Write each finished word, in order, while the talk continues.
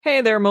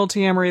Hey there,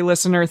 Multiamory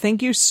listener.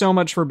 Thank you so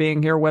much for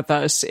being here with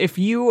us. If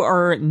you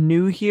are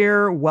new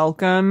here,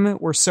 welcome.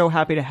 We're so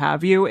happy to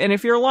have you. And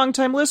if you're a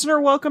longtime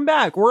listener, welcome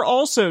back. We're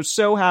also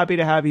so happy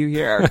to have you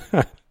here.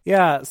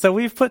 Yeah, so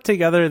we've put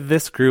together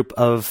this group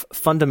of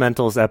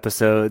fundamentals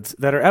episodes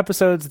that are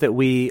episodes that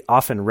we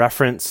often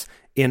reference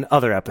in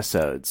other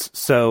episodes.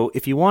 So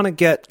if you want to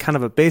get kind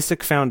of a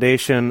basic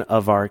foundation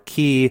of our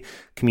key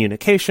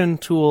communication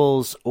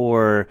tools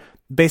or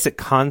basic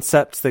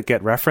concepts that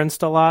get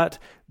referenced a lot,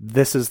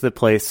 this is the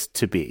place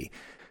to be.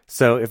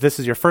 So if this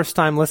is your first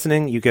time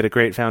listening, you get a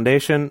great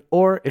foundation,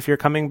 or if you're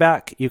coming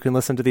back, you can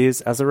listen to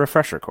these as a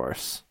refresher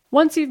course.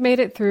 Once you've made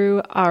it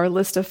through our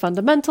list of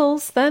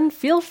fundamentals, then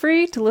feel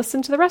free to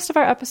listen to the rest of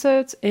our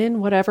episodes in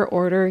whatever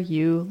order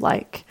you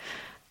like.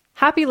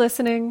 Happy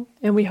listening,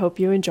 and we hope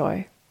you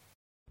enjoy.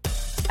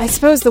 I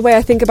suppose the way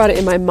I think about it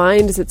in my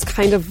mind is it's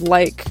kind of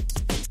like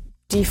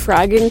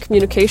defragging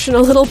communication a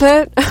little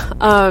bit,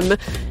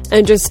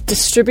 and just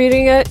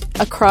distributing it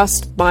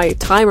across my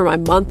time or my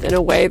month in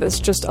a way that's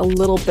just a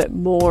little bit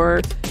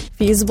more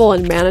feasible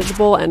and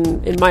manageable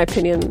and, in my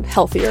opinion,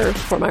 healthier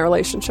for my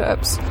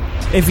relationships.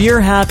 If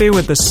you're happy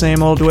with the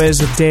same old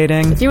ways of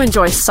dating, if you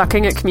enjoy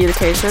sucking at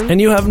communication,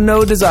 and you have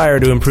no desire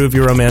to improve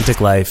your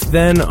romantic life,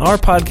 then our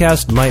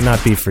podcast might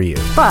not be for you.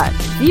 But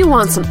if you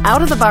want some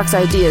out-of-the-box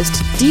ideas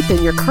to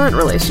deepen your current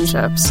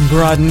relationships,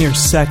 broaden your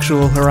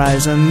sexual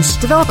horizons,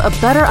 develop a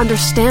better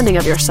understanding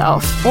of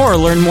yourself, or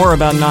learn more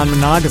about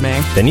non-monogamy,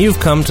 then you've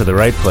come to the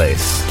right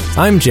place.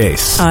 I'm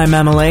Jace. I'm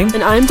Emily.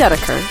 And I'm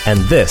Dedeker.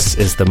 And this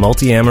is the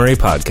Multiamory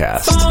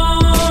Podcast.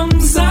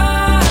 Songs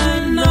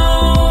I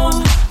know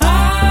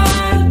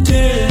I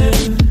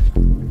did,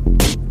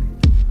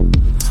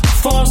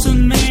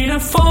 forcing me to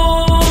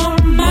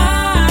form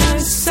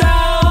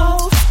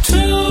myself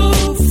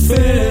to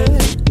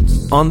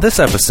fit. On this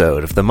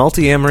episode of the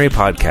Multiamory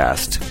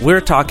Podcast,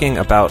 we're talking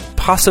about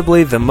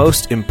possibly the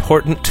most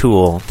important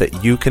tool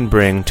that you can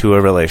bring to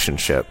a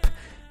relationship.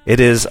 It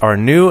is our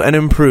new and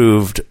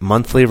improved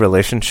monthly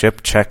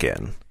relationship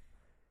check-in.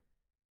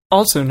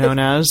 Also known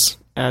as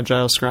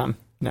Agile Scrum.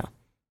 No.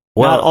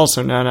 Well, not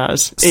also known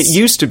as. It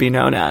used to be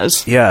known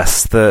as.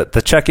 Yes,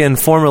 the check-in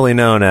formerly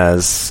known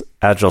as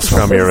Agile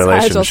Scrum Your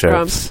Relationships.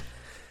 Agile Scrum.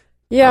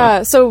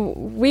 Yeah, so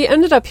we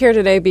ended up here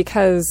today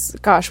because,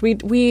 gosh,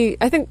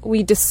 I think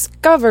we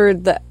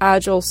discovered the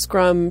Agile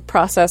Scrum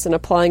process and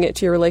applying it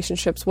to your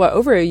relationships,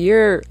 over a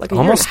year,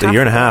 almost a year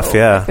and a half,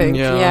 yeah. I think.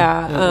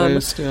 Yeah. At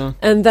least, yeah.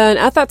 And then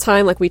at that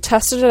time, we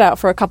tested it out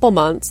for a couple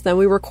months, then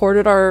we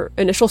recorded our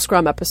initial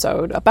Scrum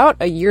episode about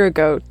a year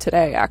ago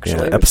today,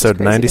 actually. Yeah, episode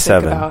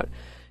 97.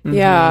 Mm-hmm.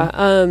 Yeah,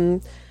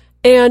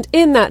 and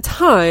in that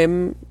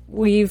time,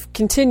 we've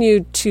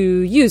continued to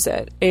use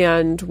it,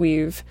 and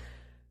we've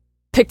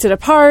picked it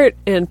apart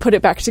and put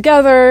it back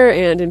together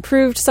and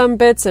improved some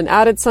bits and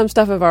added some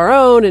stuff of our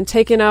own and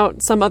taken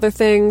out some other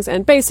things.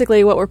 And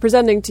basically what we're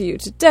presenting to you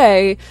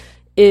today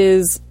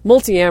is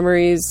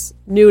Multiamory's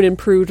new and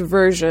improved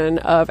version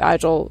of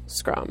Agile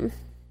Scrum.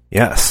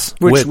 Yes.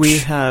 Which we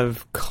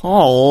have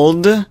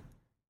called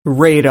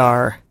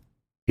Radar.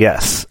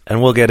 Yes.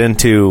 And we'll get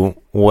into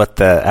what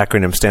the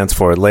acronym stands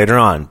for later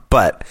on.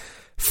 But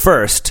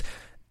first,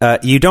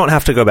 you don't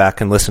have to go back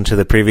and listen to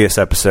the previous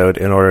episode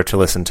in order to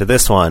listen to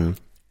this one,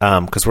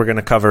 because we're going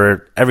to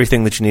cover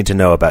everything that you need to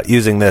know about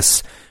using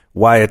this,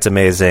 why it's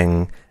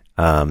amazing,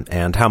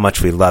 and how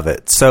much we love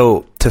it.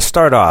 So to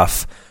start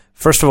off,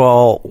 first of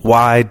all,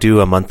 why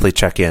do a monthly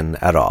check-in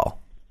at all,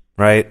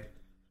 right?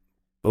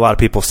 A lot of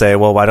people say,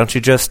 well, why don't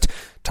you just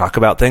talk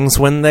about things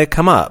when they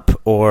come up?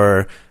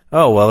 Or,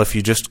 oh, well, if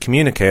you just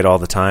communicate all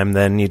the time,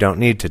 then you don't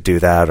need to do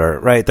that. Or,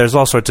 right, there's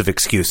all sorts of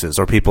excuses.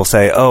 Or people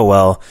say, oh,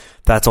 well,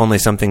 that's only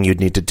something you'd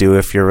need to do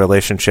if your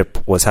relationship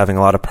was having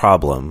a lot of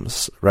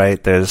problems,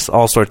 right? There's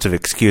all sorts of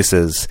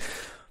excuses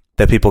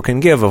that people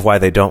can give of why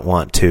they don't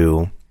want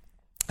to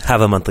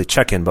have a monthly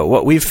check-in. But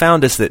what we've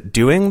found is that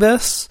doing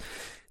this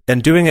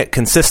and doing it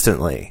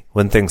consistently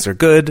when things are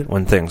good,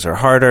 when things are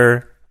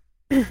harder,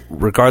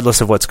 regardless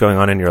of what's going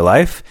on in your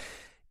life,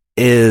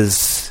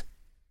 is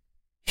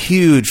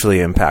hugely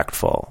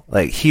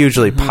impactful,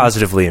 hugely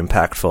positively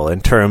impactful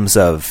in terms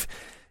of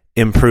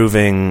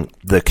improving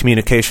the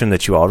communication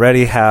that you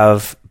already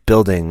have,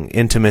 building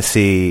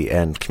intimacy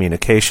and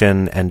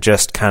communication, and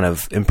just kind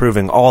of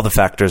improving all the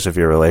factors of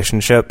your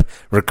relationship,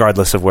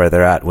 regardless of where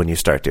they're at when you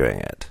start doing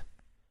it.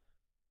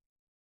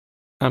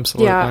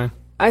 Absolutely. Yeah,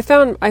 I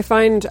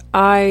find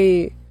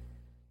I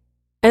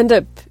end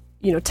up,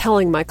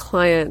 telling my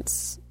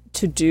clients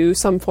to do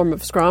some form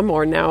of Scrum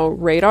or now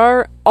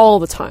Radar all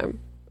the time.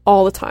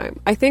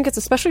 I think it's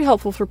especially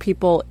helpful for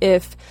people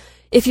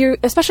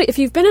especially if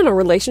you've been in a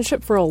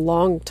relationship for a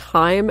long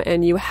time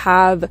and you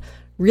have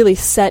really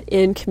set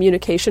in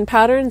communication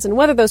patterns, and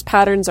whether those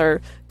patterns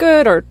are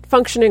good or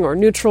functioning or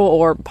neutral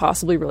or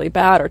possibly really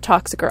bad or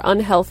toxic or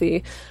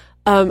unhealthy,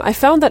 I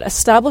found that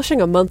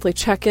establishing a monthly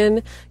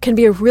check-in can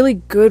be a really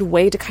good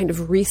way to kind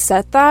of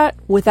reset that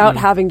without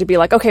having to be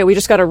like, okay, we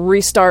just got to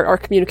restart our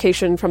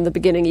communication from the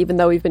beginning, even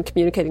though we've been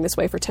communicating this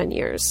way for 10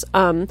 years.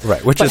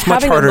 Right, which is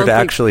much harder to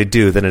actually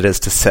do than it is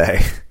to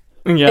say.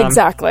 Yeah.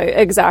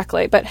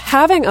 Exactly. But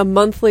having a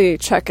monthly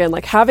check-in,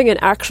 like having an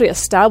actually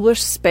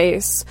established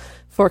space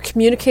for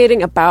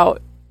communicating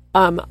about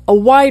a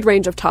wide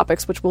range of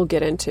topics, which we'll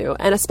get into,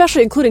 and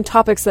especially including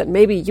topics that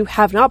maybe you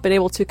have not been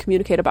able to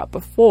communicate about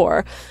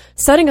before,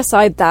 setting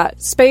aside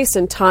that space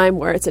and time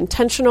where it's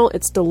intentional,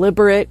 it's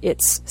deliberate,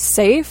 it's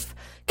safe,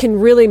 can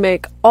really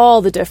make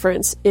all the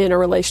difference in a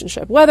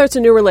relationship, whether it's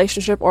a new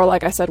relationship or,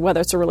 like I said,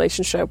 whether it's a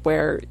relationship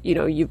where, you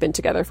know, you've been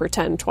together for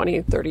 10,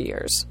 20, 30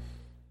 years.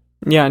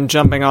 Yeah, and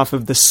jumping off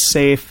of the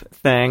safe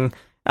thing,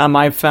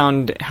 I've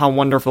found how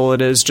wonderful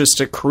it is just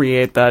to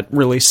create that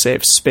really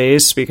safe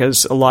space,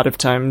 because a lot of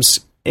times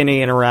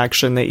any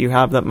interaction that you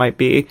have that might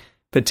be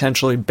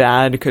potentially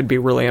bad could be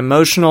really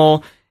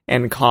emotional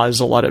and cause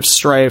a lot of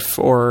strife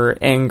or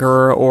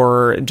anger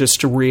or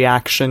just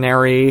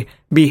reactionary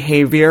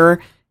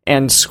behavior.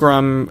 And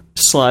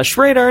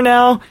Scrum/Radar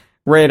now,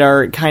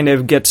 Radar kind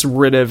of gets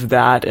rid of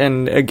that,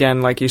 and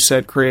again, like you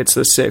said, creates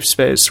this safe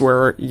space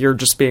where you're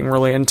just being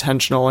really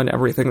intentional in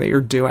everything that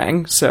you're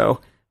doing. So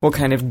we'll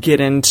kind of get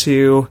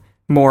into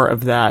more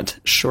of that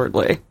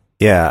shortly.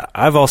 Yeah,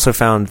 I've also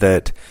found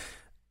that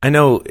I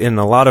know in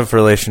a lot of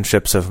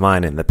relationships of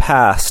mine in the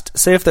past,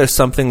 say if there's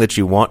something that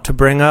you want to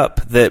bring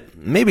up that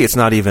maybe it's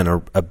not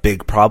even a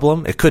big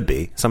problem. It could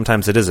be.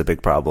 Sometimes it is a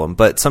big problem.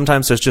 But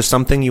sometimes there's just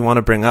something you want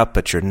to bring up,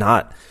 but you're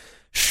not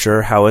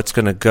sure how it's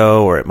going to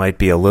go, or it might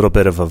be a little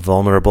bit of a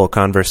vulnerable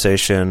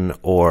conversation,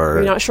 or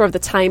you're not sure of the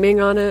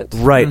timing on it.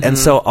 Right. Mm-hmm. And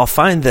so I'll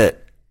find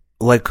that,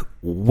 like,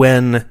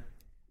 when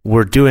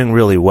we're doing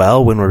really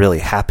well, when we're really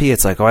happy,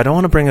 it's like, oh, I don't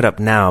want to bring it up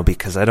now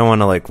because I don't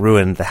want to, like,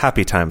 ruin the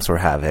happy times we're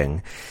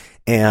having.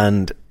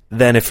 And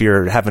then if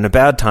you're having a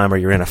bad time or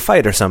you're in a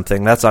fight or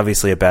something, that's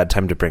obviously a bad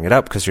time to bring it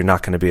up because you're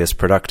not going to be as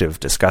productive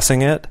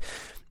discussing it.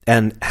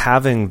 And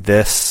having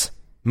this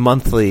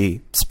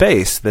monthly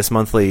space, this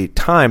monthly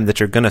time that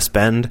you're going to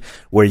spend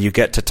where you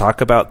get to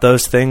talk about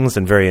those things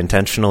and very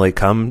intentionally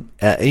come,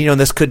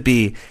 this could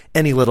be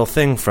any little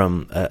thing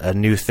from a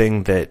new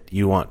thing that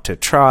you want to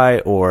try,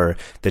 or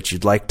that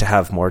you'd like to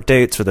have more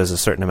dates, or there's a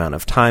certain amount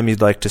of time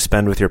you'd like to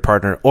spend with your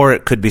partner, or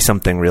it could be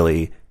something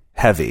really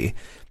heavy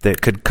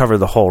that could cover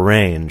the whole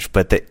range,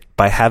 but that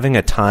by having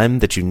a time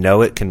that you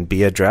know it can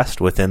be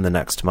addressed within the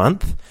next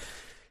month,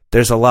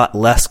 there's a lot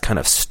less kind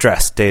of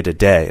stress day to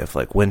day of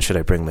like, when should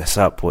I bring this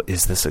up?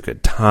 Is this a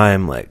good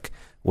time? Like,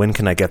 when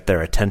can I get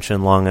their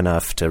attention long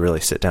enough to really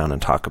sit down and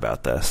talk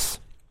about this?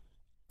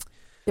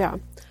 Yeah.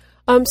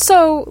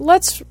 So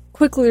let's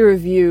quickly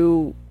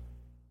review,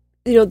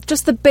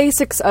 just the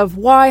basics of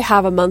why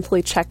have a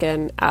monthly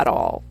check-in at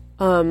all.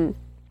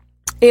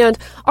 And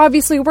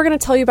obviously, we're going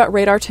to tell you about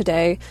Radar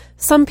today.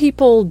 Some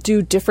people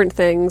do different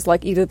things,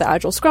 like either the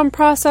Agile Scrum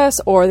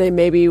process, or they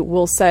maybe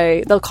will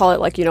say, they'll call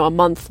it like, a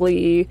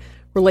monthly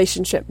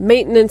relationship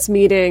maintenance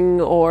meeting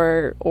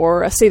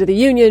or a State of the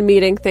Union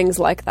meeting, things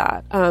like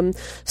that.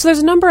 So there's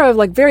a number of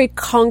like very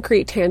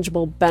concrete,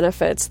 tangible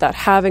benefits that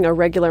having a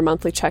regular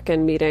monthly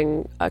check-in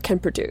meeting can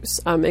produce.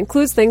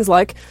 Includes things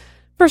like,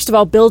 first of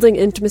all, building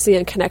intimacy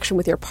and connection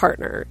with your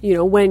partner.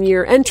 When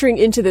you're entering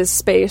into this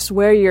space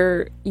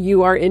where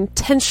you are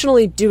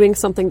intentionally doing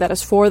something that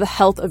is for the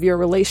health of your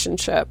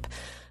relationship,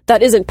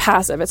 that isn't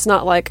passive. It's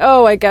not like,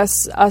 oh, I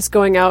guess us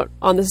going out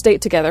on this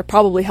date together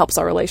probably helps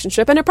our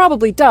relationship. And it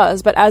probably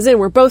does, but as in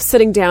we're both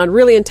sitting down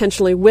really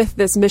intentionally with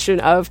this mission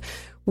of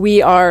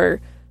we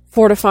are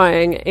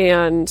fortifying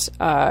and,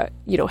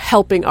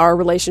 helping our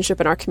relationship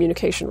and our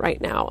communication right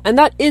now. And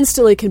that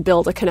instantly can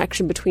build a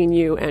connection between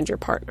you and your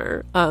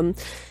partner.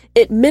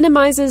 It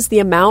minimizes the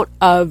amount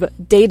of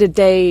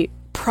day-to-day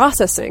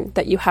processing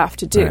that you have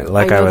to do. Right,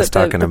 like I was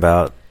talking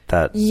about,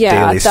 that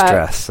daily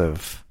stress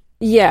of...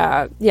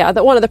 Yeah,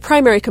 that one of the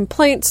primary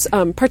complaints,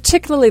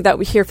 particularly that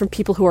we hear from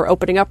people who are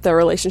opening up their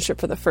relationship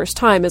for the first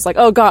time, is like,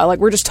 oh God, like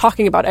we're just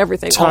talking about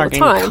everything all the time.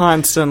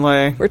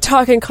 We're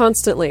talking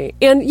constantly.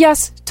 And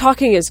yes,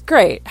 talking is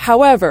great.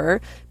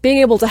 However, being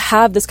able to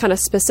have this kind of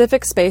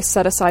specific space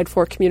set aside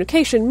for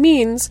communication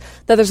means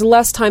that there's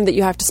less time that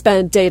you have to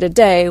spend day to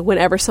day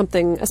whenever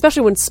something,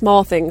 especially when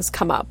small things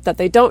come up, that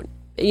they don't,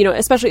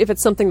 especially if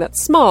it's something that's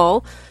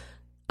small,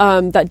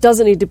 that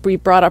doesn't need to be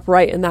brought up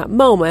right in that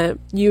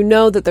moment,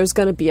 that there's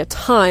going to be a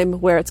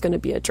time where it's going to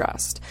be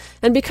addressed.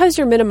 And because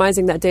you're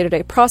minimizing that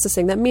day-to-day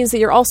processing, that means that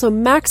you're also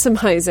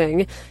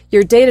maximizing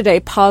your day-to-day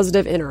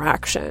positive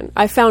interaction.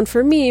 I found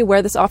for me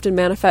where this often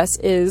manifests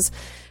is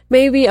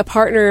maybe a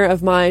partner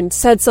of mine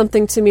said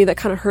something to me that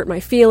kind of hurt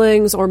my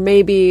feelings, or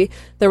maybe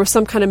there was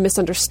some kind of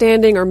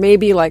misunderstanding, or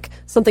maybe like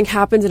something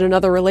happened in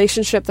another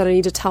relationship that I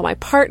need to tell my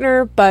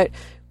partner, but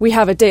we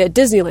have a day at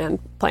Disneyland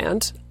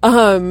planned.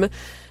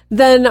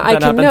 Then I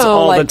can know,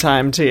 all the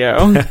time to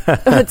you.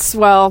 It's,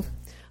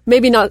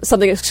 maybe not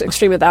something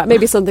extreme with that.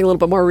 Maybe something a little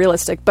bit more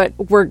realistic. But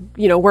we're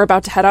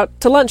about to head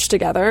out to lunch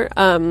together.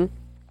 I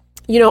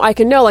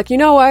can know, like,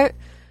 what?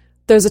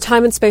 There's a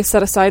time and space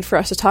set aside for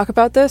us to talk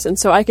about this, and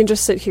so I can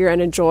just sit here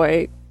and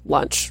enjoy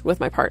lunch with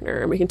my partner,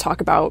 and we can talk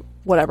about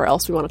whatever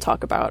else we want to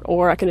talk about,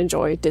 or I can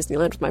enjoy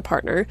Disneyland with my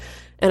partner,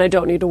 and I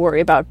don't need to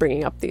worry about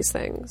bringing up these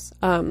things.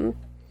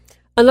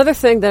 Another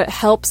thing that it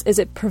helps is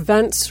it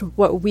prevents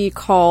what we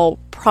call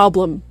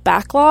problem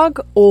backlog,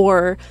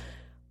 or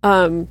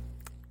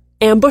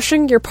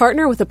ambushing your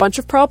partner with a bunch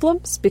of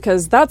problems,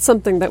 because that's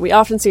something that we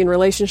often see in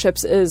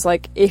relationships is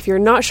like, if you're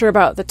not sure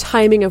about the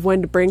timing of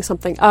when to bring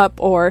something up,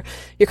 or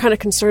you're kind of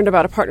concerned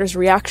about a partner's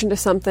reaction to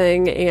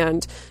something,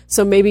 and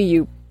so maybe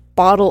you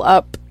bottle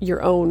up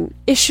your own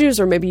issues,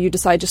 or maybe you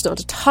decide just not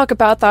to talk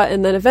about that,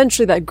 and then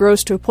eventually that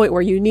grows to a point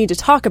where you need to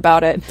talk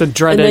about it. The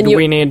dreaded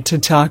we need to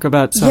talk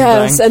about something.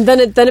 Yes, and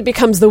then it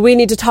becomes the we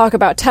need to talk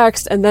about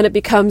text, and then it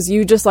becomes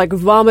you just like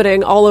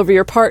vomiting all over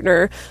your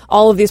partner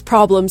all of these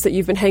problems that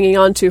you've been hanging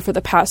on to for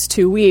the past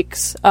 2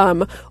 weeks,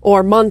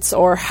 or months,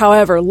 or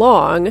however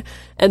long.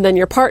 And then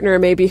your partner,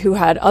 maybe who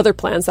had other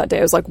plans that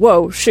day, was like,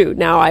 whoa, shoot,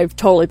 now I've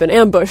totally been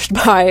ambushed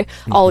by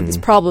all of these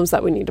problems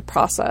that we need to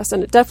process.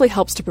 And it definitely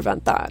helps to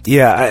prevent that.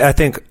 Yeah, I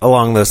think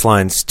along those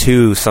lines,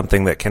 too,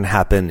 something that can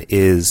happen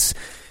is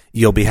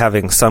you'll be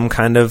having some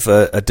kind of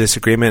a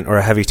disagreement or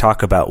a heavy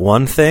talk about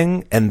one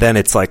thing, and then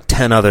it's like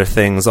 10 other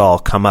things all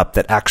come up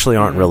that actually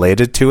aren't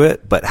related to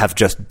it, but have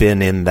just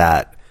been in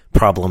that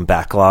problem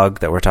backlog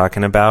that we're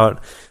talking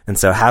about. And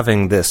so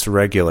having this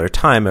regular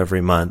time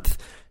every month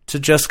to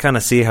just kind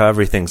of see how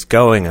everything's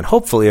going and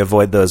hopefully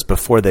avoid those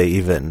before they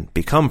even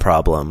become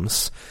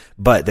problems,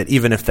 but that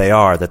even if they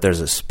are, that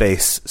there's a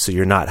space so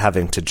you're not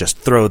having to just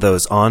throw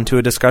those onto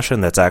a discussion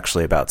that's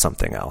actually about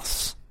something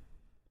else.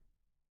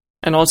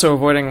 And also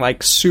avoiding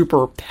like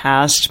super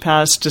past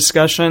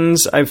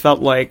discussions. I felt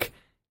like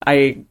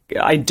I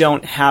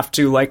don't have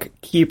to like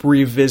keep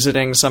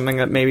revisiting something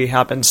that maybe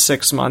happened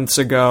 6 months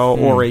ago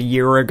or a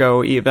year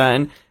ago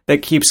even,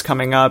 that keeps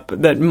coming up,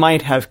 that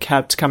might have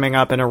kept coming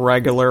up in a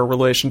regular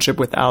relationship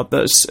without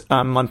this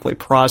monthly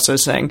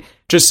processing,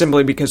 just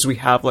simply because we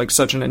have like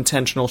such an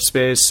intentional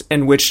space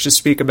in which to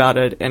speak about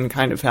it and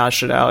kind of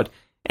hash it out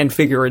and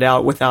figure it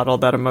out without all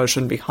that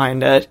emotion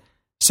behind it.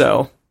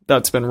 So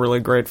that's been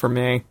really great for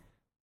me.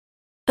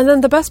 And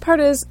then the best part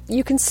is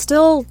you can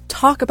still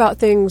talk about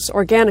things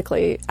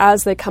organically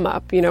as they come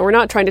up. You know, we're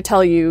not trying to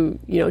tell you,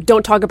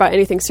 don't talk about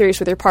anything serious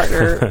with your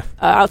partner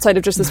outside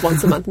of just this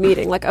once a month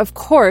meeting. Like, of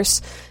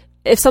course,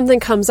 if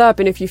something comes up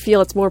and if you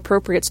feel it's more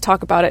appropriate to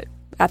talk about it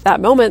at that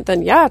moment,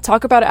 then yeah,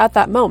 talk about it at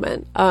that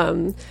moment.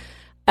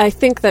 I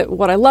think that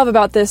what I love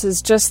about this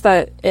is just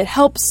that it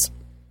helps.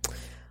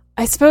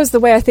 I suppose the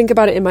way I think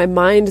about it in my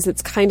mind is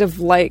it's kind of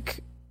like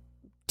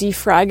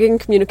defragging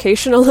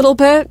communication a little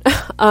bit,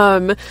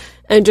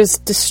 and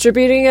just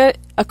distributing it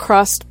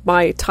across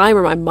my time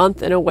or my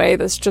month in a way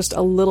that's just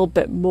a little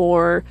bit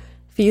more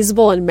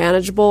feasible and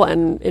manageable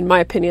and, in my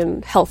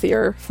opinion,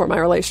 healthier for my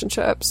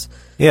relationships.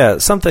 Yeah,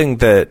 something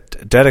that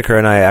Dedeker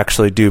and I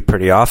actually do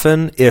pretty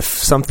often. If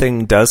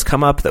something does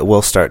come up that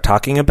we'll start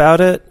talking about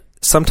it,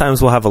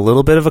 sometimes we'll have a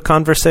little bit of a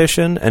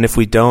conversation, and if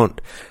we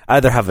don't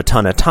either have a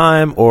ton of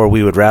time or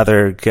we would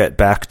rather get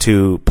back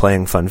to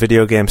playing fun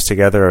video games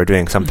together or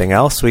doing something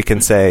else, we can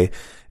say,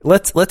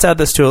 let's add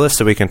this to a list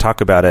so we can talk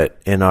about it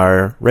in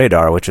our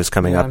radar, which is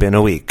coming up in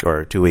a week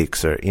or 2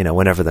 weeks or,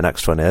 whenever the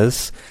next one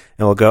is.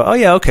 And we'll go, oh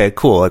yeah, okay,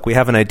 cool. Like we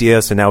have an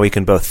idea, so now we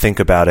can both think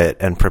about it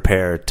and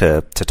prepare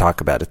to talk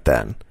about it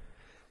then.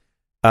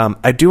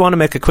 I do want to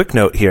make a quick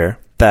note here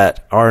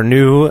that our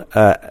new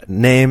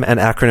name and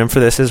acronym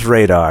for this is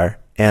RADAR,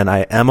 and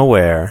I am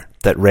aware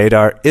that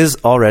RADAR is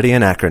already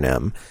an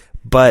acronym,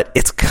 but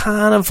it's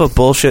kind of a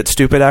bullshit,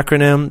 stupid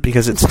acronym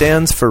because it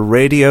stands for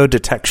Radio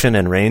Detection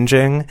and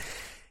Ranging,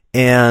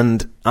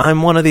 and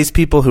I'm one of these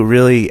people who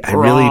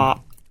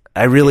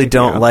I really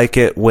don't like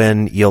it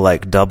when you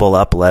like double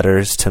up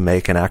letters to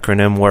make an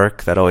acronym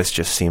work. That always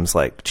just seems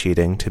like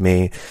cheating to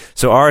me.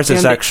 So ours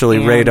is actually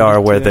RADAR,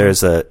 where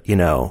there's a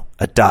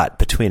dot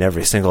between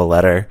every single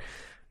letter.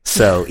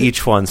 So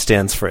each one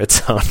stands for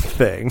its own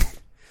thing.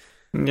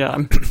 Yeah.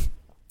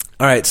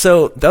 All right.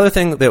 So the other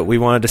thing that we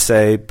wanted to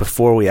say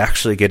before we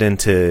actually get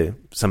into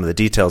some of the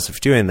details of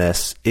doing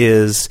this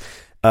is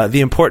the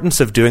importance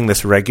of doing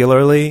this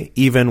regularly,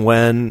 even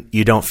when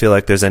you don't feel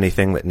like there's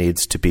anything that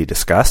needs to be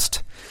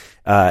discussed.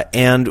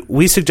 And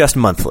we suggest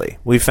monthly.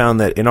 We found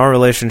that in our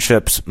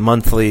relationships,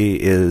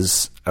 monthly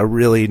is a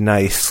really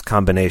nice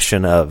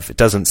combination of, it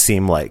doesn't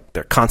seem like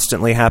they're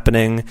constantly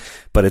happening,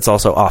 but it's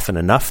also often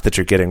enough that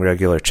you're getting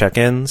regular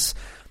check-ins.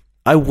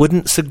 I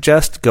wouldn't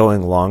suggest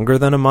going longer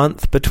than a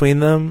month between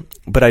them,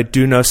 but I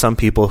do know some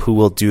people who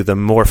will do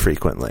them more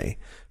frequently.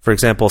 For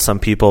example, some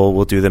people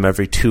will do them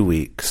every 2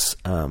 weeks.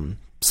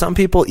 Some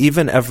people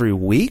even every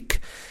week.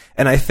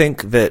 And I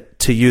think that,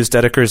 to use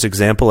Dedeker's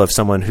example of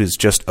someone who's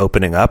just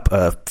opening up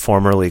a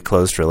formerly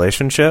closed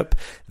relationship,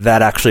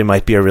 that actually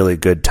might be a really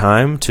good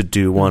time to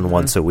do one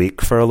once a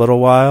week for a little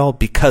while,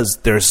 because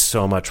there's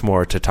so much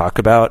more to talk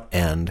about,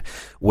 and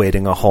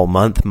waiting a whole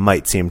month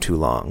might seem too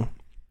long.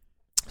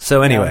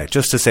 So anyway,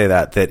 just to say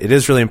that it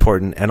is really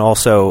important, and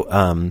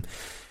also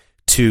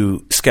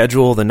to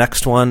schedule the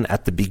next one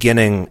at the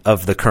beginning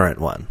of the current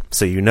one.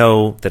 So you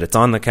know that it's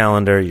on the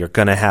calendar, you're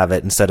going to have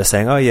it, instead of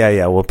saying, oh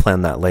yeah, we'll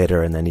plan that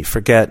later, and then you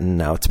forget, and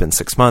now it's been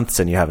 6 months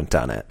and you haven't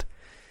done it.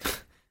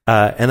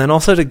 And then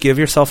also to give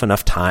yourself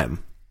enough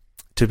time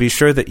to be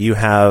sure that you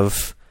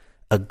have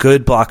a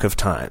good block of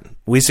time.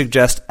 We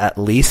suggest at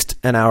least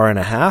an hour and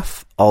a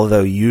half,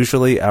 although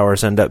usually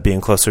hours end up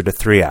being closer to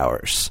 3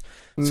 hours.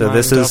 So Mine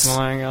this is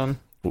definitely,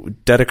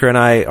 Dedeker and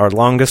I, our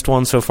longest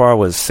one so far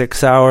was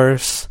 6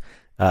 hours,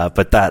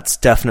 but that's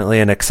definitely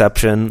an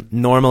exception.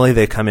 Normally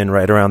they come in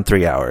right around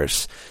 3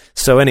 hours.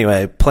 So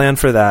anyway, plan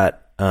for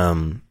that,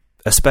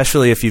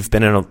 especially if you've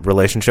been in a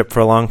relationship for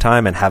a long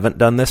time and haven't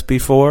done this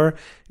before.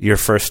 Your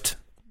first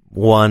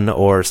one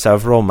or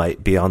several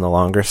might be on the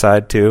longer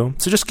side too.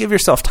 So just give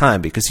yourself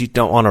time, because you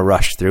don't want to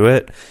rush through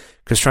it,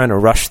 because trying to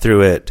rush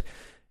through it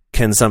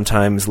can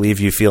sometimes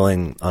leave you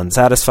feeling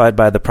unsatisfied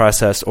by the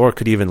process, or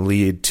could even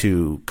lead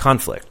to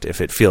conflict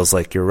if it feels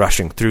like you're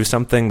rushing through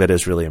something that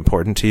is really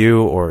important to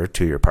you or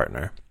to your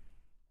partner.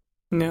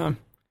 Yeah.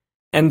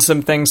 And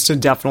some things to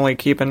definitely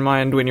keep in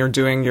mind when you're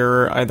doing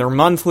your either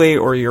monthly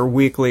or your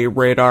weekly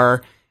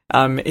radar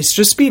is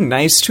just be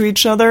nice to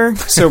each other.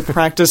 So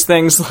practice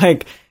things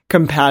like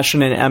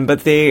compassion and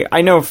empathy.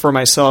 I know for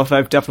myself,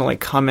 I've definitely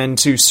come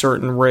into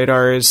certain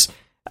radars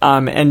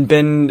and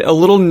been a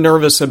little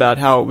nervous about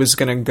how it was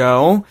going to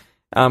go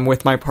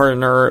with my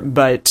partner.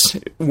 But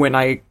when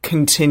I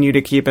continue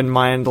to keep in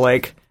mind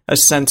like a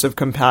sense of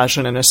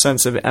compassion and a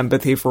sense of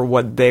empathy for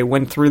what they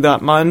went through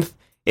that month,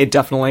 it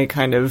definitely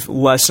kind of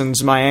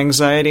lessens my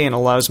anxiety and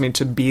allows me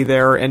to be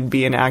there and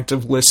be an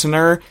active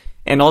listener.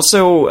 And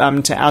also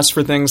to ask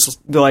for things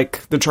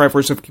like the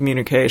Triforce of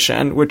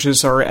Communication, which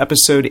is our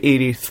episode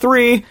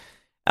 83.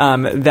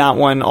 That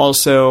one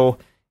also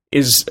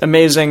is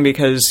amazing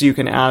because you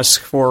can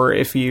ask for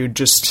if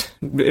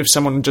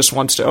someone just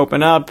wants to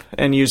open up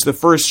and use the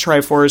first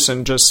Triforce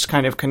and just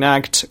kind of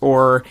connect,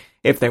 or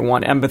if they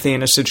want empathy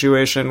in a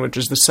situation, which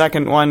is the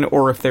second one,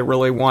 or if they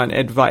really want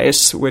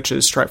advice, which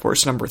is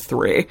Triforce number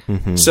 3.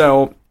 Mm-hmm.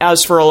 So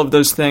as for all of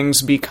those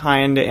things, be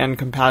kind and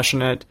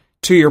compassionate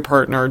to your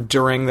partner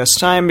during this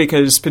time,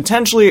 because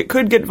potentially it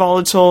could get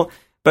volatile,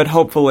 but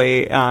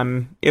hopefully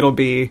it'll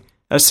be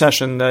a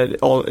session that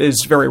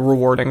is very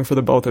rewarding for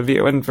the both of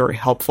you and very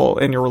helpful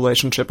in your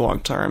relationship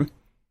long term.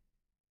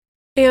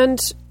 And,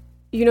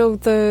 you know,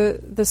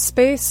 the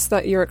space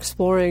that you're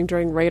exploring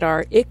during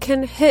radar, it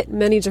can hit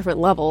many different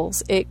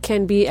levels. It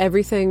can be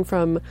everything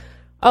from,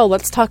 oh,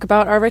 let's talk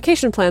about our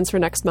vacation plans for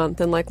next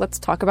month, and like, let's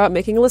talk about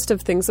making a list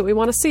of things that we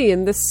want to see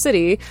in this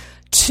city,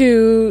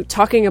 to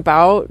talking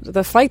about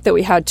the fight that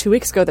we had 2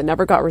 weeks ago that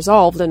never got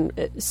resolved and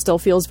it still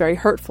feels very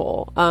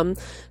hurtful.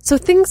 So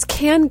things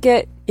can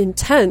get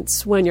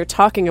intense when you're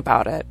talking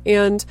about it.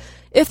 And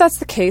if that's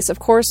the case, of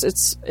course,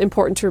 it's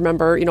important to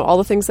remember, you know, all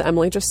the things that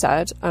Emily just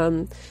said.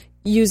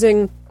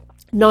 Using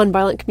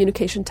nonviolent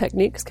communication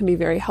techniques can be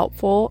very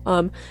helpful.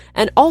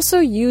 And also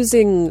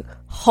using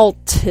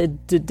halted.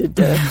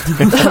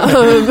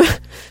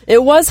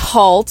 It was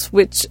halt,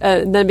 which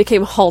then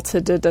became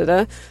halted.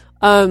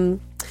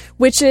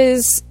 Which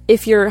is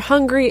if you're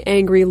hungry,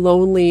 angry,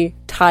 lonely,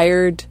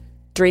 tired,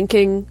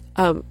 drinking.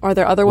 Are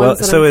there other ones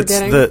that I'm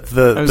forgetting? So it's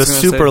the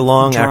super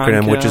long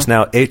acronym, which is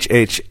now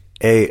HHALTTD,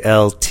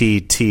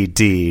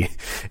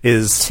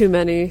 is too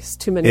many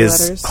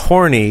letters.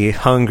 Horny,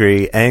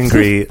 hungry,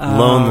 angry,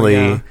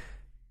 lonely,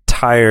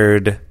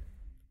 tired.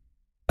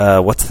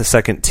 What's the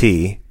second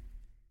T?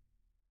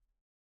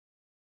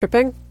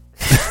 Tripping.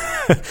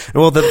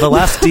 Well, the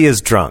last D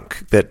is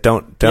drunk. That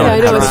don't yeah, I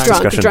know have it's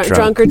this discussion.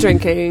 drunk or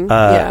drinking.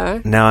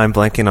 Yeah. Now I'm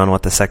blanking on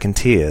what the second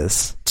T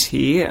is.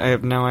 T? I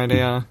have no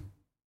idea.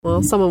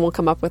 Well, someone will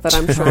come up with it,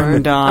 I'm sure.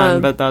 I'm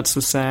done, but that's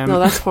the same. No,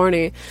 that's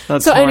horny.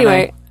 That's so horny.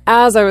 Anyway,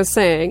 as I was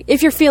saying,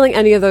 if you're feeling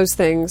any of those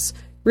things,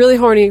 really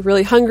horny,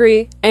 really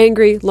hungry,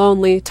 angry,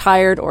 lonely,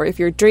 tired, or if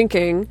you're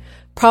drinking,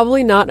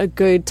 probably not a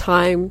good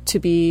time to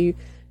be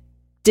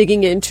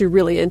digging into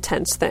really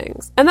intense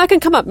things. And that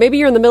can come up. Maybe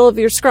you're in the middle of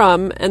your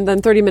scrum and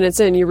then 30 minutes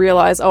in you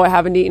realize, oh, I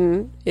haven't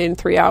eaten in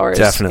 3 hours.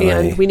 Definitely.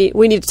 And we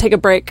need to take a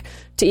break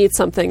to eat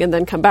something and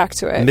then come back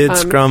to it.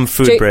 Mid-scrum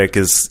food break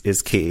is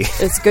key.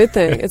 It's a good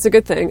thing. It's a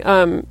good thing.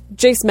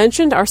 Jace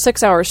mentioned our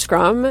 6-hour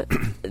scrum.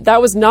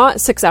 That was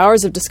not 6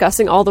 hours of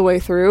discussing all the way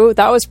through.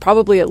 That was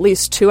probably at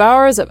least 2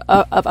 hours of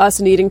us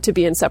needing to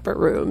be in separate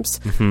rooms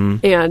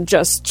and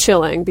just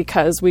chilling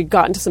because we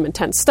got into some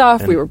intense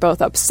stuff. We were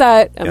both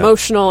upset,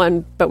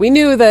 emotional, but we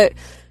knew that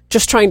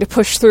just trying to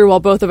push through while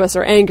both of us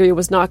are angry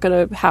was not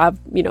going to have,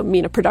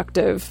 mean a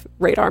productive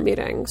radar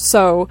meeting.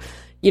 So,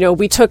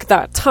 we took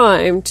that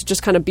time to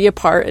just kind of be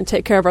apart and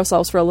take care of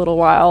ourselves for a little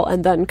while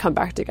and then come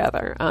back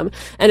together. And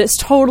it's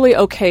totally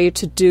okay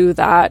to do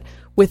that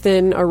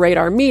within a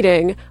radar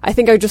meeting. I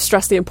think I would just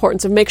stress the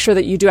importance of make sure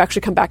that you do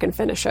actually come back and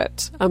finish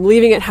it.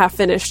 Leaving it half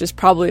finished is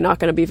probably not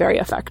going to be very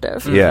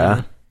effective.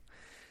 Yeah.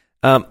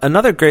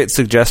 Another great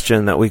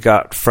suggestion that we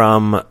got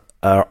from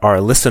our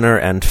listener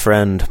and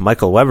friend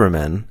Michael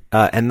Weberman,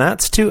 and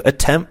that's to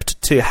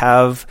attempt to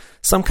have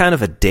some kind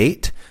of a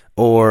date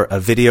or a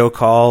video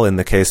call in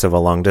the case of a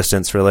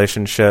long-distance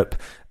relationship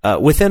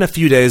within a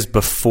few days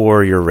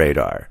before your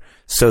radar,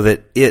 so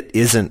that it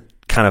isn't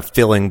kind of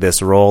filling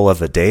this role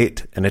of a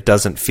date, and it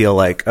doesn't feel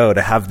like, oh,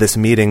 to have this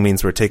meeting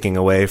means we're taking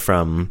away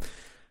from,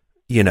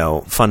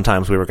 fun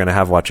times we were going to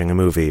have watching a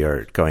movie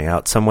or going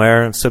out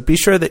somewhere. So be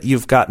sure that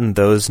you've gotten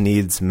those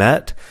needs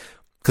met.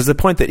 Because the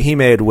point that he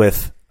made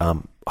with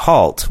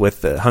Halt,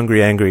 with the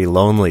hungry, angry,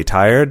 lonely,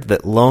 tired,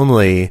 that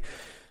lonely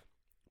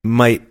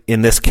might,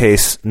 in this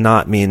case,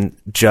 not mean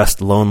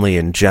just lonely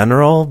in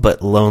general,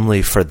 but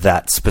lonely for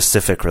that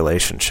specific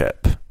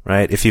relationship,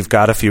 right? If you've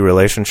got a few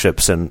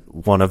relationships and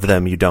one of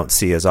them you don't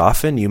see as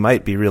often, you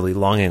might be really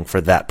longing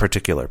for that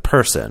particular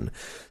person.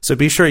 So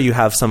be sure you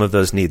have some of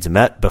those needs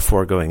met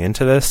before going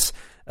into this,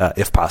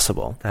 if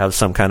possible. Have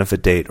some kind of a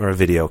date or a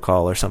video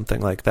call or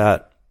something like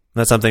that.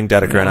 That's something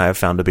Dedeker and I have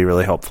found to be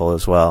really helpful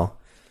as well,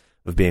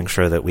 of being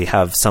sure that we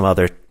have some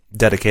other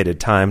dedicated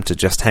time to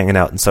just hanging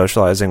out and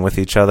socializing with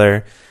each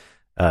other.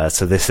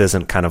 So this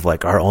isn't kind of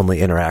like our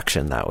only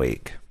interaction that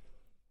week.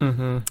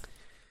 Mm-hmm.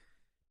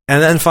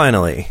 And then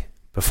finally,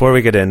 before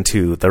we get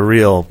into the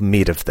real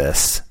meat of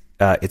this,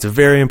 it's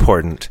very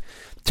important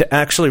to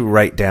actually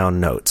write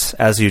down notes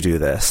as you do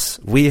this.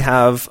 We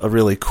have a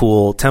really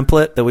cool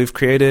template that we've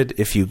created.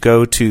 If you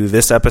go to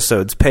this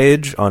episode's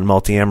page on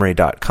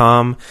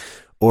multiamory.com,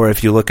 or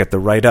if you look at the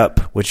write-up,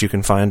 which you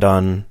can find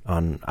on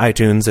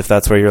iTunes, if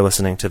that's where you're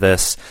listening to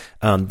this,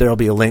 there'll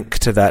be a link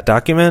to that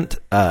document.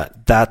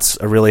 That's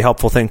a really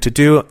helpful thing to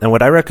do. And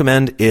what I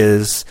recommend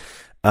is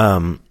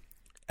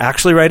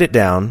actually write it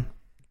down.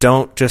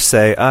 Don't just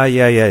say,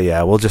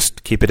 yeah, we'll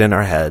just keep it in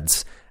our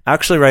heads.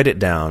 Actually write it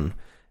down.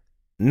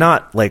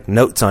 Not like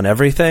notes on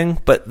everything,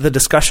 but the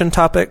discussion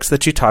topics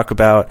that you talk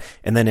about,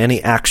 and then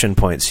any action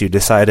points you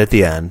decide at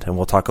the end. And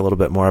we'll talk a little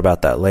bit more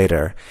about that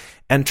later.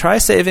 And try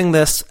saving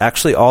this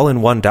actually all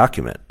in one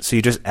document. So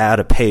you just add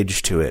a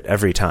page to it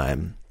every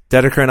time.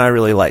 Dedeker and I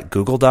really like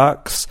Google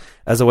Docs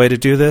as a way to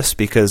do this,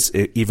 because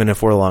even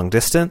if we're long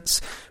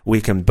distance, we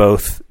can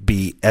both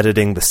be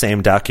editing the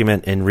same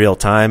document in real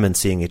time and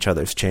seeing each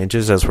other's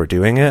changes as we're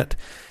doing it.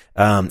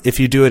 If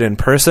you do it in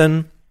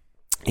person,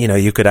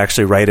 you could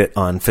actually write it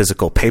on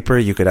physical paper.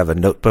 You could have a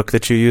notebook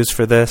that you use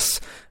for this.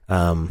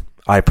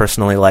 I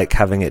personally like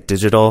having it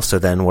digital, so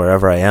then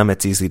wherever I am,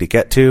 it's easy to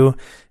get to.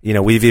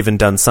 We've even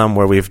done some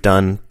where we've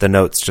done the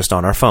notes just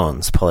on our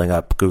phones, pulling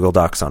up Google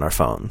Docs on our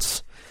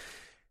phones.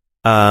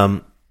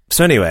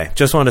 So anyway,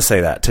 just wanted to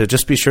say that, to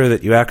just be sure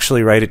that you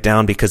actually write it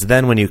down, because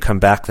then when you come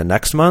back the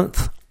next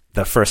month,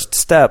 the first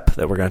step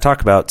that we're going to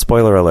talk about,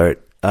 spoiler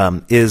alert,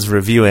 is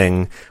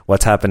reviewing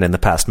what's happened in the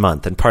past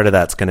month. And part of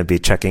that's going to be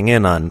checking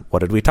in on what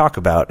did we talk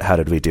about? How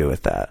did we do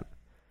with that?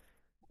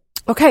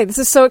 Okay, this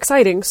is so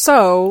exciting.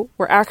 So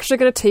we're actually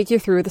going to take you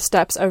through the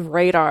steps of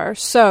RADAR.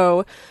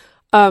 So,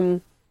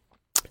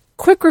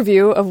 quick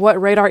review of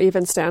what RADAR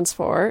even stands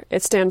for.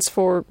 It stands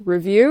for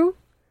review,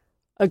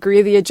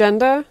 agree the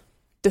agenda,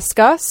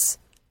 discuss,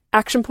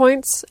 action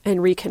points, and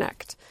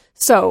reconnect.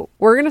 So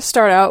we're going to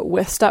start out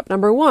with step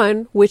number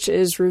 1, which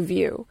is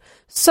review.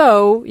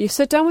 So you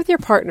sit down with your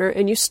partner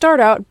and you start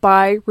out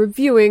by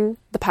reviewing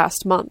the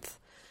past month.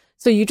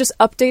 So you just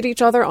update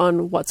each other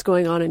on what's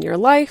going on in your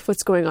life,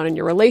 what's going on in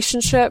your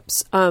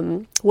relationships.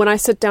 When I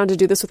sit down to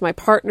do this with my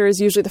partners,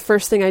 usually the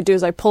first thing I do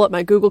is I pull up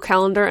my Google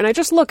Calendar and I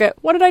just look at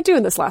what did I do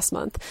in this last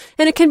month.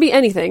 And it can be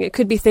anything. It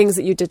could be things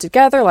that you did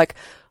together, like,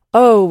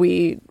 oh,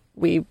 we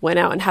went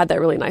out and had that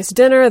really nice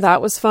dinner.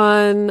 That was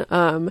fun.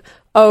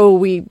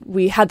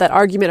 We had that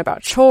argument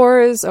about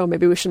chores. Oh,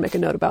 maybe we should make a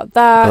note about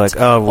that. Like,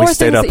 oh, we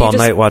stayed up all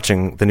night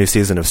watching the new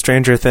season of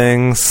Stranger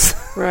Things.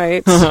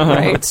 Right,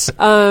 right.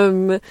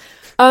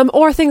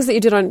 Or things that you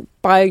did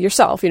by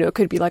yourself. It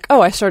could be like,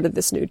 oh, I started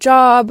this new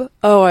job.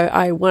 Oh,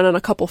 I went on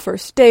a couple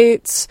first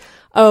dates.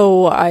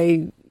 Oh,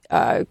 I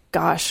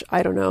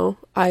don't know.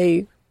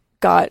 I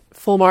got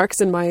full marks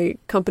in my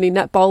company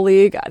netball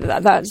league.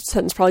 That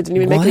sentence probably didn't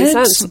even make any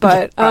sense.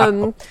 But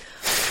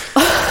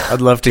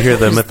I'd love to hear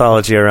the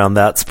mythology around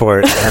that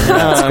sport and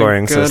that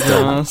scoring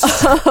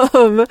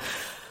system.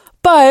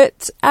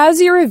 But as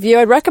you review,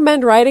 I'd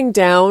recommend writing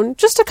down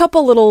just a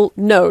couple little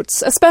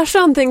notes, especially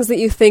on things that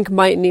you think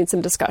might need some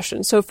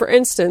discussion. So for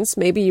instance,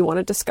 maybe you want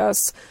to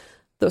discuss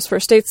those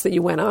first dates that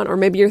you went on, or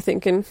maybe you're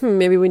thinking,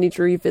 maybe we need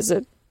to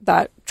revisit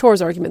that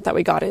chores argument that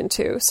we got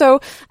into.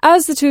 So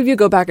as the two of you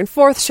go back and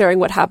forth, sharing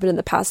what happened in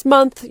the past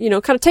month,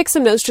 kind of take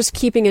some notes, just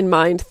keeping in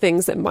mind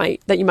things that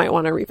you might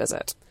want to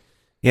revisit.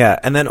 Yeah,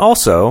 and then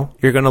also,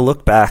 you're going to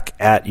look back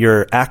at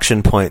your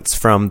action points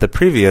from the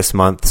previous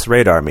month's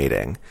RADAR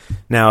meeting.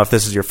 Now, if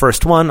this is your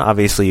first one,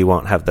 obviously you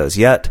won't have those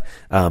yet,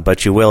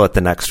 but you will at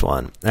the next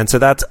one. And so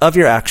that's of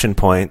your action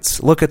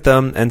points. Look at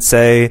them and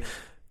say,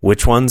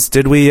 which ones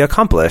did we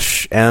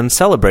accomplish? And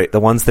celebrate the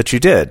ones that you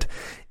did.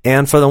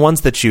 And for the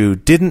ones that you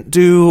didn't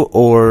do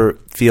or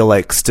feel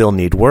like still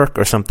need work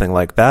or something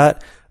like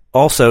that,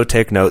 also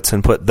take notes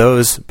and put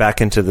those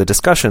back into the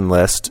discussion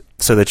list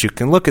so that you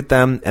can look at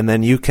them, and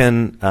then you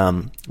can,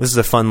 this is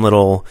a fun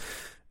little,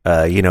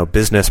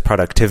 business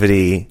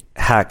productivity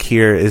hack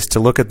here, is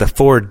to look at the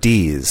 4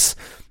 Ds.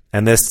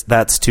 And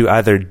that's to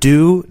either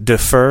do,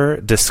 defer,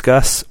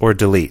 discuss, or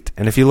delete.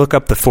 And if you look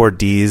up the 4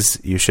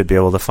 Ds, you should be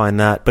able to find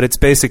that. But it's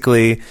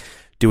basically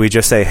Do we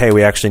just say, hey,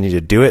 we actually need to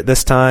do it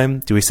this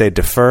time? Do we say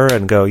defer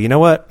and go, you know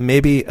what,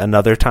 maybe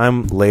another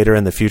time later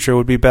in the future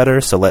would be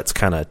better, so let's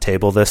kind of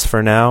table this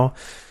for now?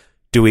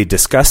 Do we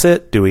discuss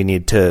it? Do we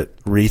need to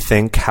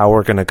rethink how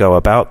we're going to go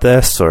about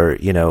this, or,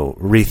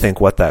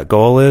 rethink what that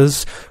goal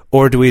is?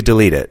 Or do we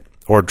delete it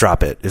or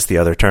drop it is the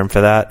other term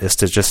for that, is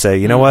to just say,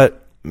 you know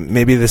what,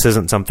 maybe this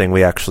isn't something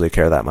we actually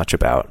care that much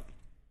about.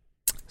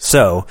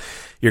 So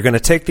you're going to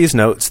take these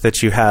notes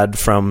that you had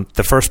from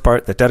the first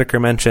part that Dedeker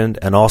mentioned,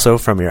 and also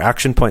from your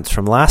action points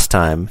from last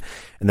time,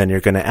 and then you're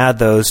going to add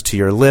those to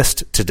your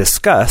list to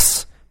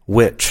discuss,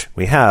 which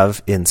we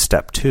have in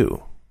step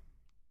 2.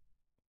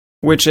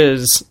 Which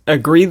is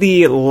agree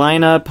the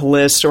lineup,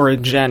 list, or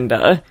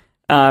agenda.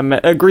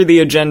 Agree the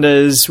agenda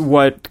is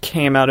what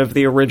came out of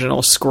the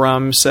original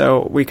Scrum,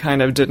 so we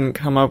kind of didn't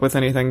come up with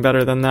anything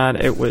better than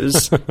that. It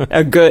was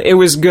it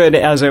was good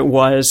as it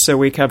was, so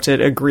we kept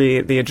it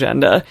agree the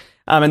agenda.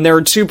 And there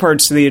are 2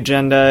 parts to the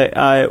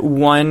agenda.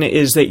 One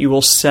is that you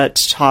will set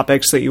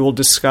topics that you will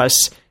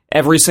discuss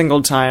every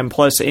single time,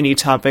 plus any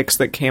topics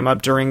that came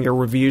up during your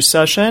review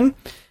session.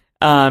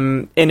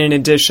 And in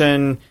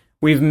addition,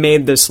 we've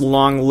made this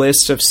long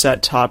list of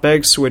set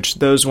topics, which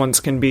those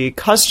ones can be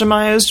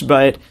customized,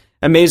 but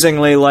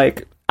amazingly,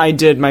 I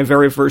did my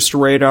very first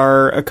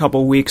radar a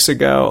couple weeks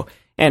ago,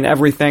 and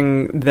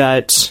everything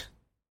that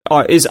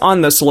is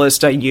on this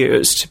list I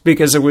used,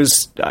 because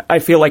I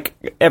feel like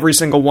every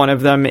single one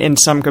of them in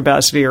some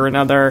capacity or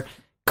another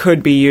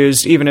could be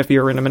used, even if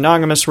you're in a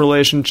monogamous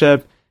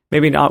relationship.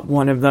 Maybe not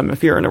one of them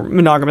if you're in a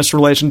monogamous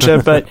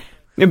relationship, but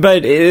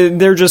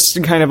they're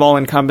just kind of all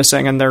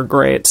encompassing, and they're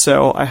great.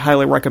 So I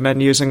highly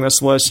recommend using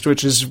this list,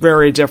 which is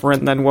very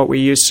different than what we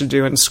used to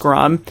do in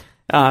Scrum.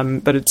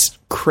 But it's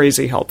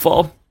crazy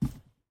helpful.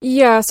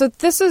 Yeah, so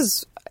this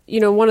is,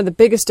 one of the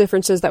biggest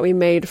differences that we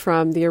made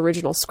from the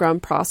original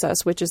Scrum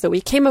process, which is that we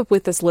came up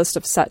with this list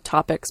of set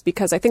topics,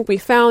 because I think we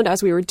found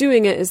as we were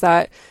doing it is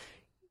that,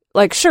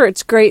 sure,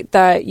 it's great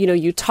that,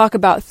 you talk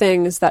about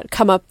things that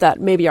come up that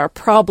maybe are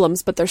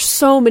problems, but there's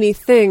so many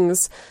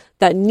things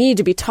that need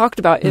to be talked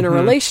about in a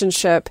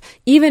relationship,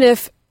 even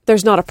if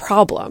there's not a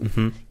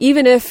problem.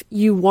 Even if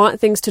you want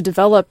things to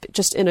develop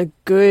just in a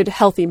good,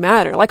 healthy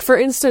manner. For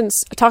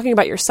instance, talking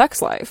about your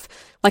sex life.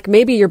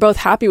 Maybe you're both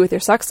happy with your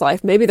sex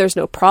life. Maybe there's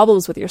no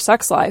problems with your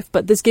sex life,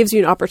 but this gives you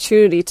an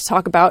opportunity to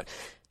talk about,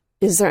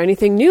 is there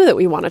anything new that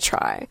we want to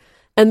try?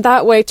 And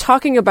that way,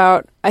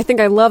 I think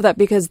I love that,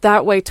 because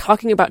that way,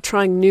 talking about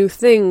trying new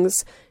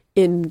things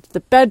in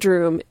the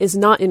bedroom is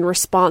not in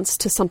response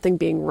to something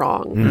being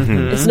wrong.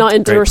 It's not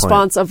in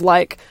response of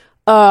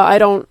I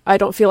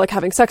don't feel like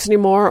having sex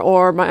anymore,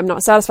 or I'm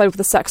not satisfied with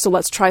the sex, so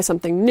let's try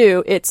something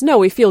new. It's, no,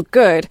 we feel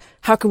good.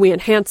 How can we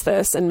enhance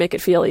this and make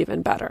it feel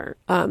even better?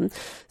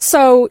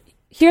 So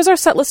here's our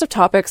set list of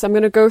topics. I'm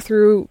going to go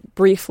through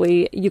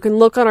briefly. You can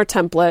look on our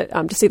template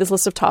to see this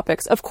list of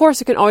topics. Of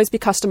course, it can always be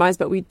customized,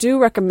 but we do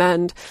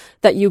recommend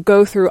that you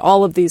go through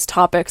all of these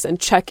topics and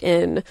check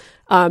in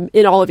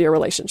all of your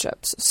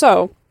relationships.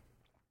 So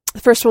the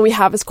first one we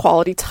have is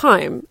quality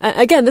time.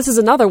 Again, this is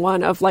another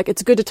one of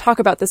it's good to talk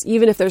about this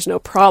even if there's no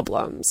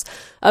problems,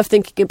 of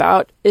thinking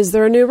about, is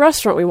there a new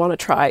restaurant we want to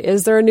try?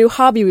 Is there a new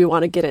hobby we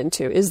want to get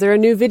into? Is there a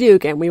new video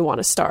game we want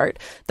to start?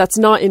 That's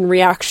not in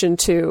reaction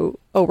to,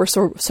 oh, we're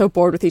so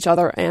bored with each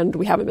other and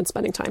we haven't been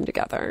spending time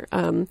together.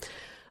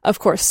 Of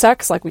course,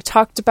 sex, like we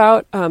talked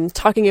about,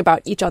 talking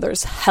about each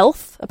other's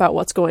health, about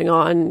what's going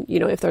on,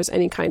 if there's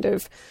any kind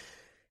of,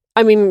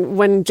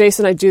 when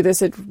Jason and I do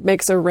this, it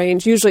makes a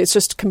range. Usually it's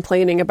just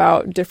complaining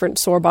about different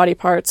sore body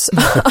parts.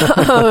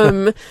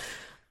 But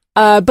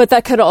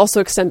that could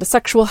also extend to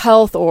sexual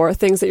health or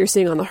things that you're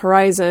seeing on the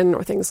horizon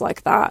or things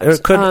like that.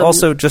 It could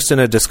also, just in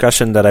a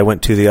discussion that I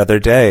went to the other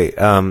day,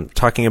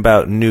 talking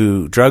about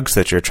new drugs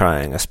that you're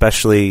trying,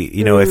 especially,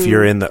 if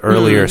you're in the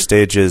earlier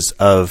stages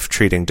of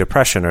treating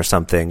depression or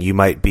something, you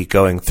might be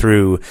going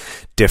through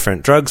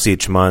different drugs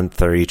each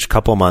month or each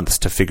couple months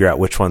to figure out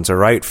which ones are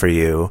right for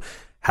you.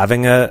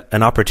 Having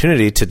an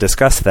opportunity to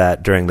discuss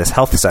that during this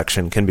health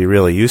section can be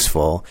really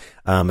useful,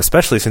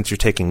 especially since you're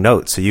taking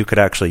notes. So you could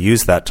actually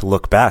use that to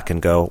look back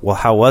and go, well,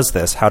 how was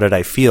this? How did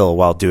I feel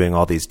while doing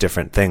all these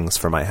different things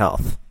for my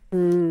health?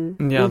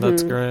 Yeah,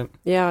 that's great.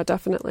 Yeah,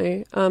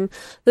 definitely. The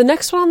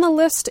next one on the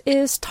list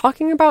is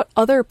talking about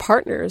other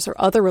partners or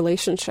other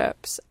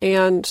relationships.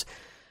 And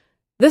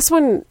this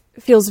one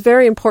feels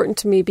very important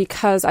to me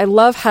because I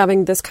love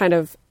having this kind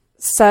of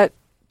set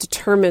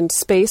determined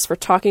space for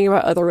talking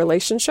about other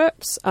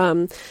relationships,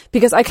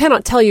 because I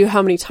cannot tell you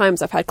how many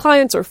times I've had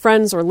clients or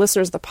friends or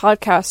listeners of the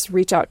podcast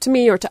reach out to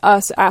me or to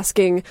us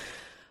asking,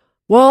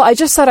 well, I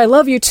just said I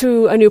love you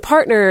to a new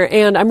partner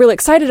and I'm really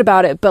excited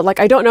about it, but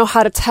I don't know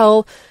how to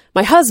tell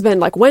my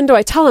husband, when do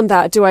I tell him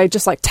that? Do I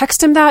just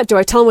text him that? Do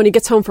I tell him when he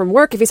gets home from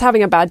work? If he's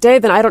having a bad day,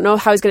 then I don't know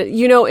how he's going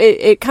to,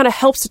 it kind of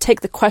helps to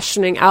take the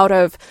questioning out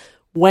of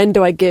when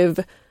do I give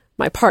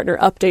my partner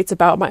updates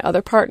about my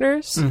other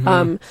partners.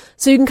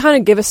 So you can kind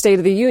of give a state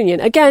of the union.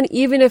 Again,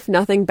 even if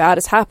nothing bad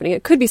is happening,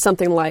 it could be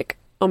something like,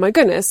 oh my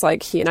goodness,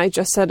 he and I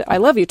just said I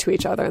love you to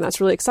each other and that's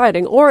really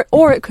exciting. Or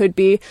it could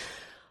be,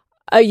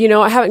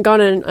 I haven't gone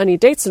on any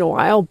dates in a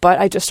while, but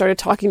I just started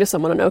talking to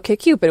someone on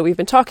OkCupid. We've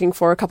been talking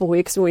for a couple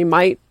weeks, and we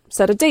might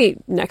set a date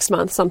next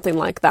month, something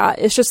like that.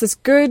 It's just this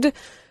good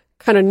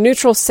kind of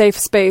neutral, safe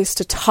space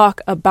to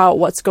talk about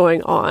what's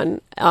going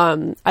on.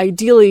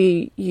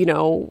 Ideally,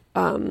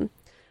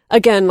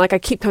 again, like I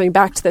keep coming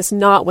back to this,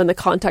 not when the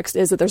context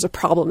is that there's a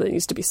problem that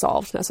needs to be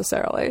solved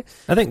necessarily.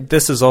 I think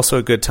this is also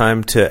a good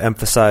time to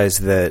emphasize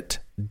that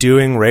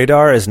doing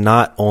Radar is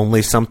not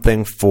only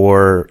something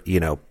for,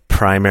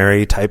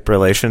 primary type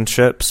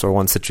relationships or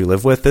ones that you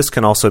live with. This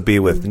can also be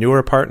with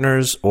newer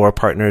partners or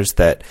partners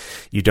that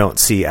you don't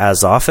see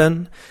as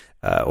often,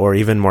 or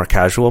even more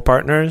casual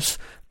partners.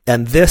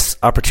 And this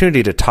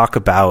opportunity to talk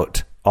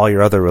about all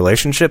your other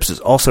relationships is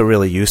also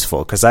really useful,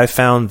 because I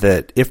found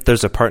that if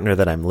there's a partner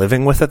that I'm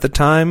living with at the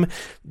time,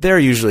 they're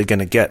usually going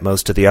to get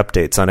most of the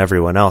updates on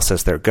everyone else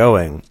as they're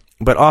going.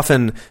 But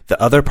often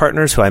the other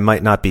partners who I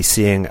might not be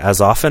seeing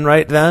as often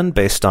right then,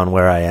 based on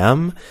where I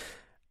am,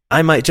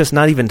 I might just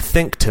not even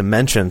think to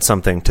mention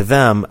something to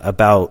them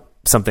about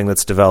something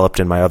that's developed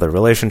in my other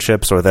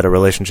relationships, or that a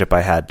relationship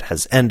I had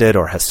has ended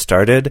or has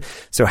started.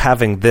 So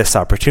having this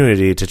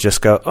opportunity to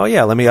just go, oh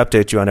yeah, let me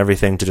update you on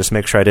everything to just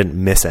make sure I didn't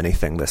miss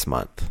anything this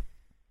month.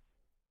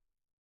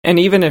 And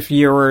even if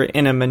you're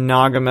in a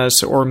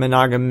monogamous or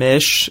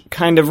monogamish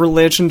kind of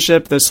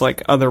relationship, this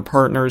like other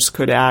partners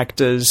could act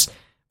as,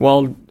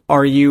 well,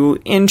 are you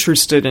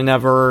interested in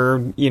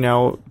ever,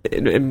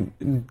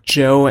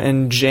 Joe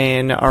and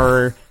Jane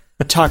are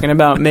talking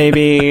about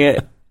maybe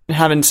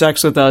having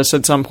sex with us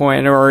at some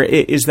point, or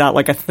is that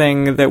like a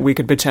thing that we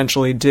could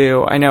potentially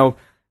do? I know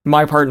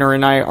my partner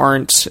and I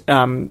aren't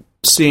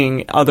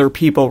seeing other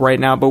people right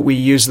now, but we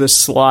use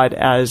this slot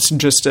as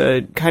just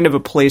a kind of a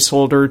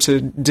placeholder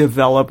to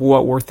develop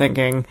what we're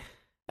thinking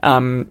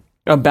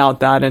about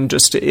that, and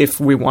just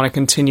if we want to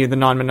continue the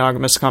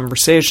non-monogamous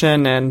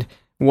conversation and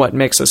what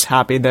makes us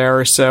happy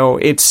there. So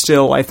it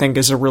still, I think,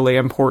 is a really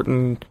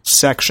important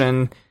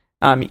section,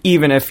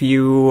 even if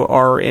you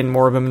are in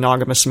more of a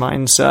monogamous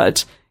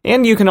mindset.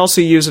 And you can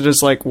also use it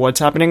as like, what's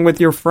happening with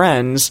your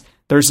friends?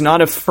 There's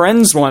not a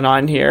friends one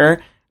on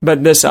here,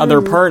 but this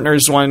other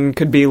partners one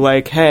could be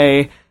like,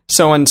 hey,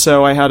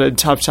 so-and-so, I had a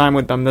tough time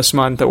with them this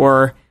month,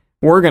 or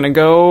we're going to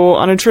go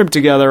on a trip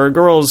together, a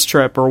girls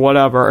trip or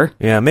whatever.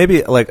 Yeah,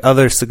 maybe like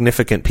other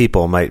significant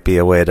people might be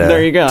a way to,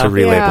 there you go. To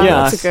relabel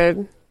Yeah, this.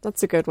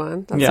 that's a good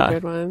one. That's a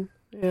good one.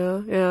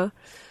 Yeah.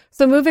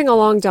 So moving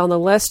along down the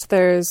list,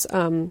 there's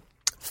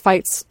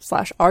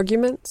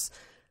fights/arguments.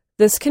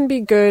 This can be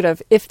good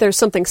if there's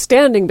something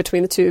standing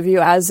between the two of you,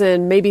 as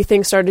in maybe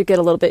things started to get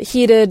a little bit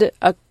heated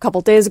a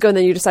couple days ago, and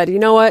then you decided, you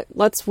know what,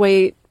 let's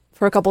wait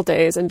for a couple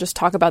days and just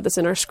talk about this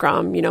in our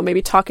scrum,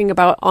 maybe talking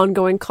about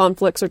ongoing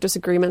conflicts or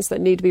disagreements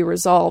that need to be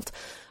resolved.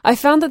 I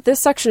found that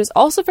this section is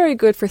also very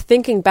good for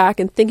thinking back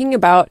and thinking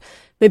about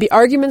maybe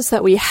arguments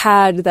that we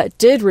had that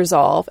did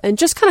resolve, and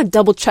just kind of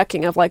double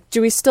checking of like,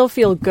 do we still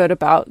feel good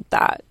about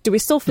that? Do we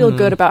still feel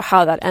good about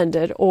how that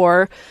ended?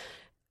 Or,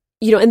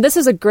 and this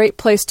is a great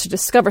place to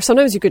discover.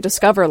 Sometimes you could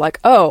discover like,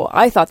 oh,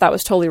 I thought that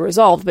was totally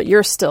resolved, but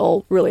you're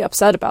still really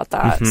upset about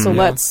that. So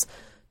let's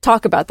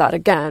talk about that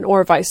again,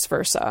 or vice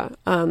versa.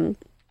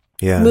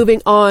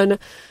 Moving on,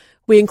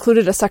 we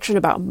included a section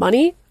about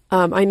money.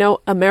 I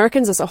know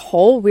Americans as a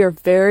whole, we are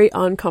very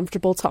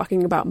uncomfortable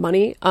talking about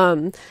money.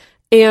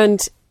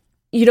 And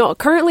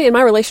currently in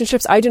my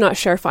relationships, I do not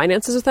share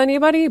finances with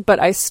anybody, but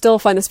I still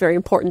find this very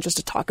important just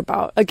to talk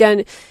about.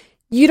 Again,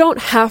 you don't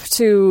have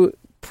to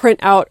print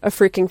out a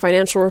freaking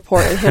financial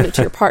report and hand it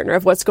to your partner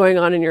of what's going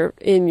on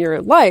in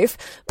your life,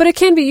 but it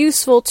can be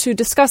useful to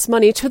discuss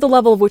money to the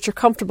level of which you're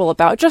comfortable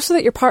about, just so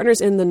that your partner's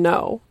in the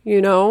know,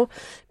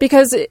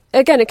 because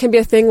again, it can be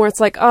a thing where it's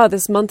like,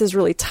 this month is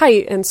really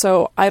tight, and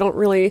so I don't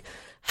really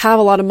have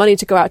a lot of money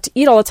to go out to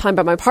eat all the time,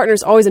 but my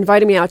partner's always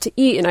inviting me out to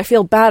eat, and I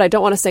feel bad, I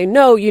don't want to say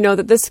no.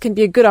 That this can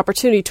be a good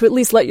opportunity to at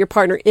least let your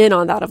partner in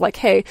on that of like,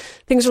 hey,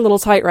 things are a little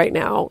tight right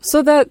now,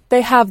 so that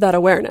they have that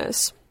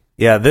awareness.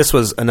 Yeah, this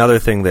was another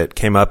thing that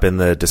came up in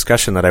the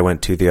discussion that I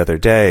went to the other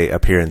day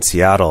up here in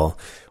Seattle,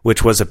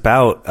 which was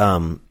about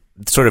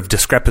sort of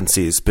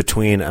discrepancies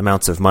between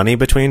amounts of money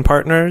between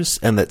partners,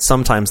 and that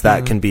sometimes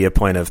that can be a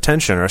point of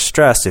tension or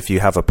stress if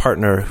you have a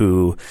partner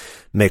who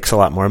makes a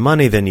lot more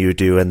money than you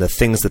do, and the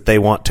things that they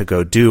want to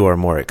go do are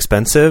more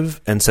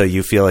expensive. And so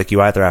you feel like you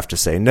either have to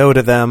say no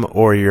to them,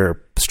 or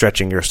you're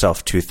stretching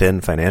yourself too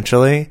thin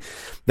financially.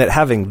 That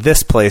having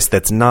this place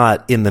that's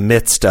not in the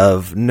midst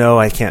of, no,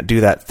 I can't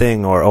do that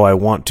thing, or, oh, I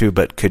want to,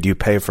 but could you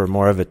pay for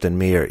more of it than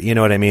me? Or, you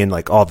know what I mean?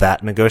 Like all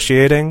that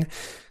negotiating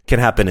can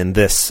happen in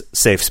this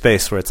safe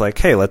space where it's like,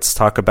 hey, let's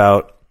talk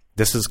about,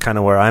 this is kind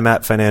of where I'm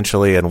at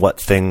financially and what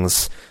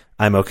things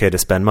I'm okay to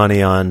spend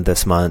money on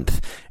this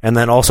month. And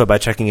then also by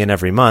checking in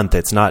every month,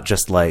 it's not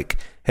just like,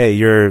 hey,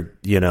 you're,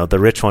 the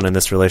rich one in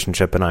this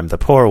relationship and I'm the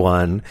poor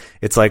one.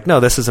 It's like, no,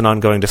 this is an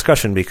ongoing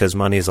discussion because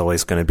money is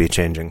always going to be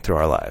changing through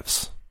our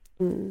lives.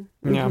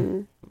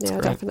 Mm-hmm. Yeah,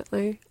 great.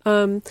 Definitely.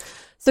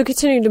 So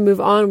continuing to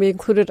move on, we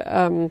included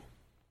a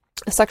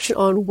section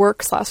on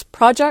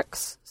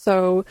work/projects.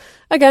 So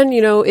again,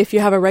 if you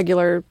have a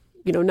regular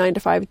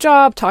 9-to-5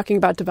 job, talking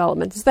about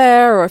developments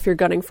there, or if you're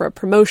gunning for a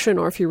promotion,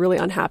 or if you're really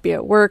unhappy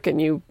at work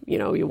and you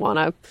want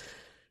to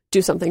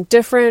do something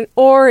different,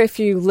 or if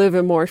you live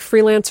a more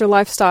freelancer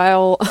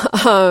lifestyle,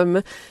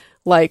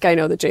 like I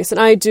know that Jason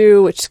and I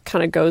do, which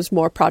kind of goes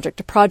more project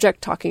to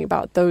project, talking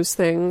about those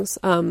things.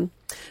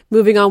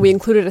 Moving on, we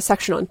included a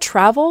section on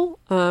travel.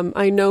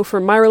 I know for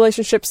my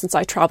relationship, since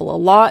I travel a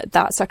lot,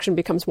 that section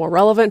becomes more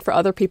relevant. For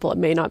other people, it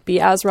may not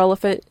be as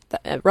relevant.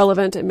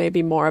 It may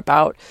be more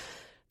about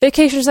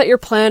vacations that you're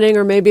planning,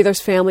 or maybe there's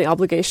family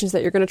obligations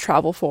that you're going to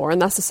travel for.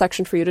 And that's the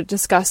section for you to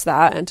discuss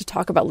that and to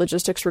talk about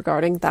logistics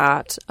regarding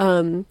that.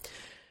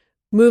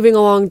 Moving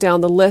along down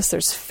the list,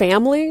 there's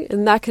family,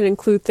 and that can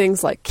include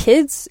things like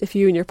kids, if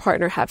you and your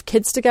partner have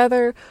kids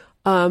together,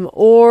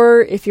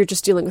 or if you're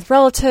just dealing with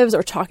relatives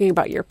or talking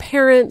about your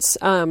parents.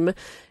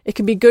 It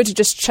can be good to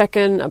just check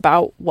in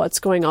about what's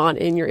going on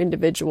in your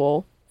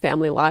individual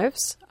family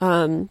lives.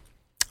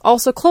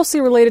 Also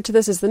closely related to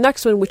this is the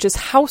next one, which is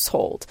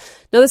household.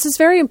 Now, this is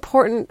very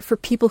important for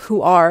people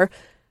who are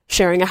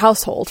sharing a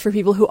household, for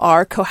people who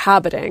are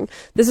cohabiting.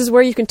 This is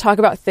where you can talk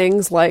about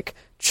things like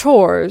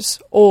chores,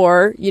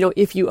 or,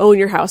 if you own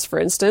your house, for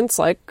instance,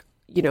 like,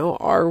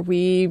 are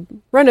we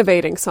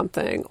renovating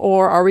something,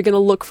 or are we going to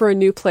look for a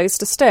new place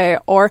to stay,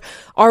 or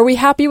are we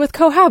happy with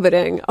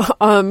cohabiting?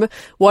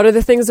 What are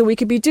the things that we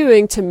could be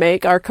doing to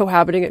make our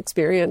cohabiting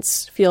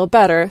experience feel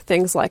better?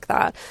 Things like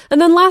that. And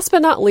then last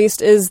but not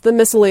least is the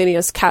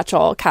miscellaneous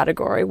catch-all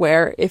category,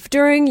 where if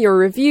during your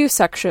review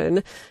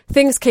section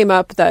things came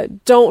up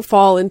that don't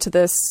fall into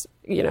this,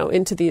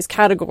 into these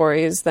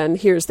categories, then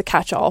here's the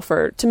catch-all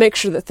to make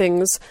sure that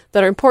things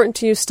that are important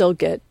to you still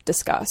get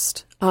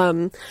discussed.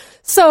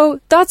 So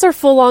that's our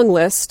full long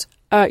list.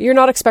 You're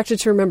not expected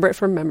to remember it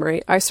from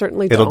memory. I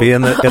certainly don't. It'll be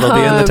in the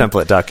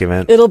template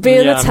document. It'll be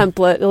in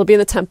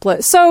the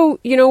template. So,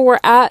 we're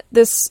at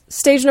this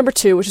stage number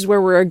 2, which is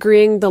where we're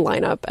agreeing the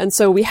lineup. And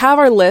so we have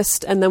our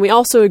list, and then we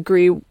also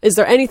agree, is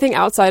there anything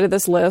outside of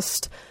this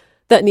list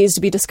that needs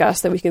to be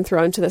discussed that we can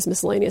throw into this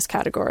miscellaneous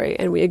category?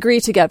 And we agree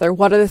together,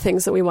 what are the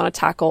things that we want to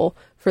tackle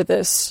for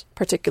this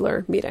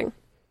particular meeting?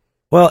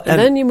 Well,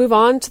 and then you move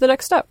on to the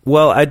next step.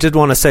 Well, I did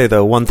want to say,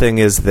 though, one thing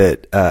is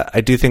that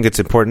I do think it's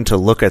important to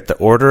look at the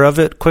order of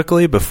it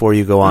quickly before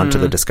you go on to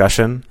the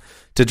discussion,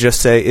 to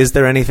just say, is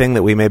there anything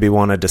that we maybe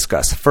want to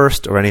discuss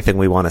first, or anything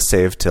we want to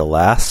save till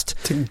last?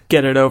 To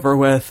get it over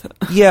with.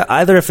 Yeah,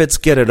 either if it's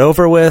get it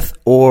over with,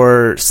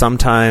 or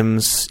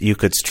sometimes you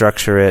could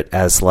structure it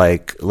as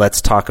like,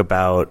 let's talk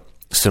about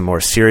some more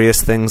serious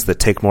things that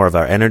take more of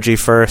our energy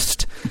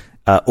first.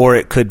 Or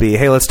it could be,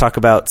 hey, let's talk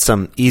about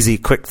some easy,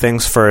 quick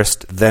things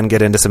first, then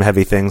get into some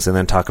heavy things, and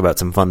then talk about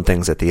some fun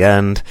things at the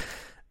end.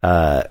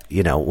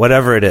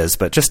 Whatever it is.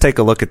 But just take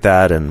a look at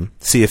that and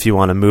see if you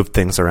want to move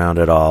things around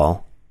at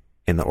all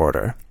in the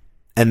order.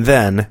 And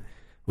then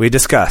we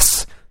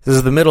discuss. This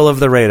is the middle of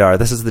the radar.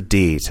 This is the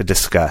D, to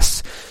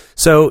discuss.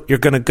 So you're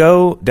going to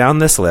go down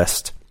this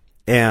list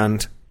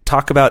and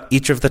talk about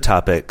each of the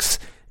topics,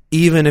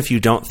 even if you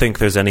don't think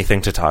there's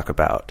anything to talk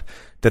about.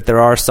 That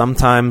there are some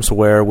times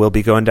where we'll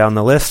be going down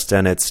the list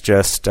and it's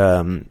just,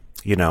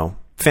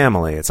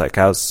 family. It's like,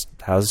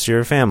 how's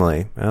your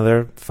family? Oh,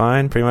 they're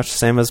fine, pretty much the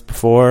same as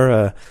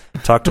before.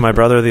 Talked to my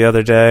brother the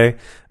other day.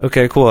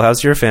 Okay, cool.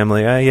 How's your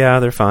family? Yeah,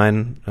 they're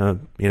fine.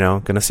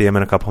 Going to see them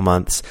in a couple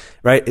months,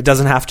 right? It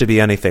doesn't have to be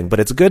anything,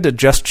 but it's good to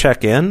just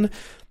check in,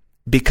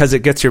 because it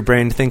gets your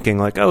brain thinking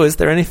like, oh, is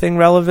there anything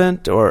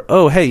relevant? Or,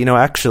 oh, hey,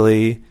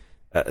 actually,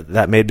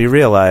 that made me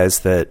realize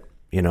that,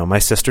 my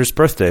sister's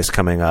birthday is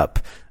coming up.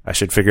 I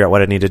should figure out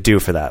what I need to do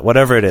for that.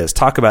 Whatever it is,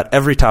 talk about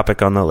every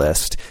topic on the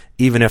list,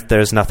 even if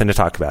there's nothing to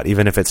talk about,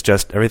 even if it's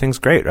just everything's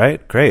great,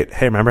 right? Great.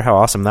 Hey, remember how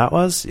awesome that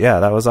was? Yeah,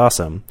 that was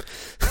awesome.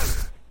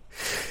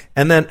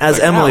 And then as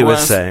Emily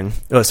was saying,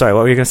 oh, sorry,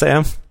 what were you going to say,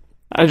 Em?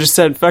 I just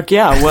said, fuck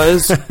yeah, it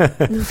was.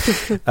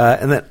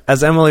 And then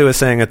as Emily was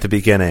saying at the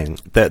beginning,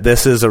 that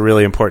this is a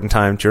really important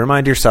time to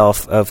remind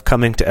yourself of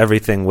coming to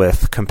everything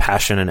with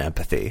compassion and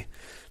empathy.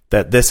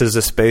 That this is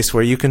a space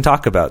where you can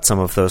talk about some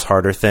of those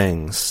harder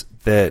things.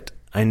 That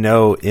I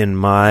know in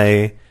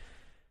my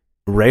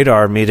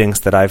radar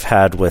meetings that I've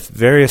had with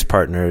various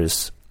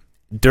partners,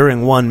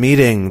 during one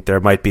meeting, there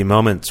might be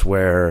moments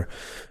where,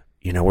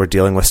 we're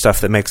dealing with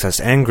stuff that makes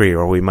us angry,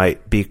 or we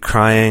might be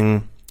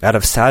crying out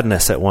of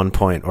sadness at one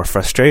point, or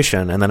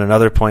frustration, and then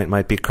another point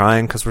might be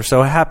crying because we're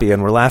so happy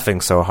and we're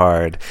laughing so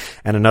hard,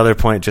 and another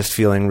point just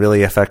feeling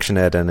really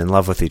affectionate and in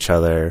love with each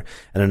other,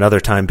 and another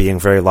time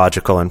being very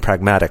logical and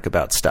pragmatic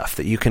about stuff.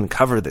 That you can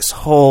cover this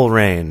whole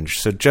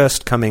range. So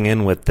just coming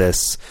in with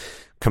this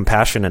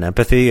compassion and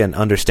empathy, and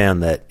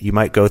understand that you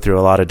might go through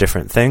a lot of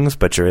different things,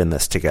 but you're in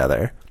this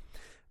together.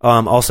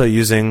 Also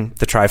using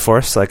the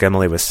Triforce, like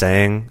Emily was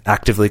saying,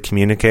 actively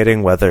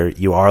communicating whether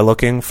you are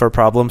looking for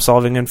problem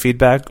solving and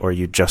feedback, or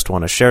you just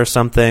want to share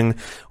something,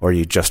 or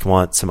you just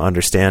want some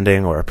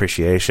understanding or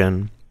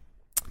appreciation.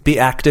 Be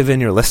active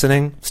in your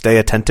listening. Stay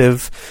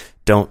attentive.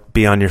 Don't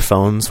be on your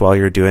phones while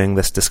you're doing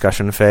this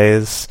discussion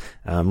phase.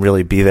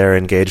 Really be there,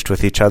 engaged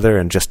with each other,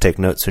 and just take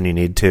notes when you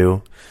need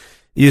to.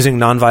 Using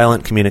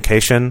nonviolent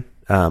communication.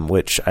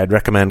 which I'd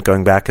recommend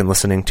going back and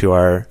listening to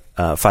our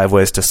 5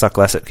 Ways to Suck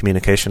Less at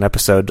Communication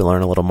episode to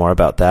learn a little more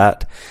about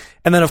that.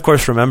 And then, of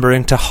course,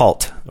 remembering to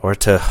halt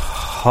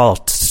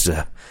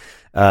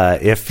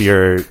if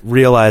you're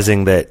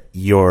realizing that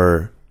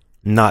you're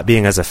not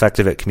being as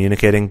effective at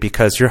communicating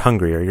because you're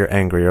hungry or you're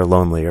angry or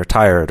lonely or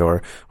tired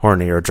or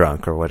horny or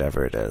drunk or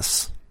whatever it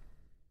is.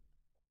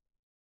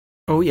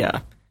 Oh,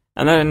 yeah.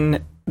 And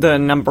then the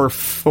number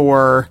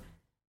 4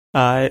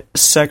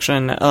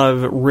 section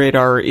of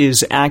Radar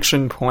is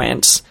action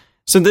points.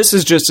 So this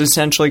is just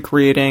essentially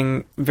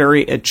creating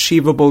very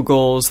achievable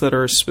goals that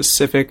are as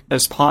specific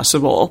as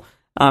possible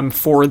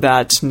for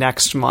that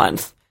next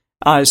month.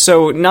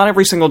 So not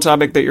every single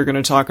topic that you're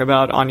going to talk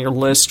about on your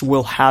list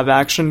will have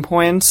action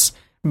points,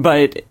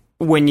 but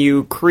when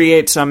you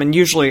create some, and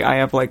usually I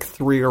have like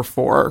 3 or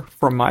 4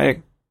 from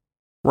my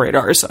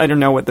radars. I don't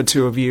know what the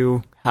two of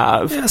you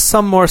have. Yeah,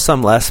 some more,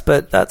 some less,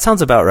 but that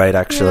sounds about right,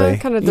 actually. Yeah, it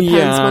kind of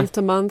depends month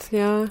to month,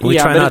 yeah. We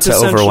try not to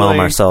overwhelm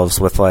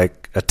ourselves with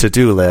like a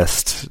to-do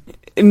list.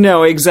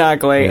 No,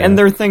 exactly. Yeah. And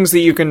they're things that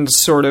you can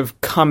sort of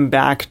come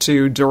back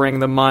to during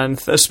the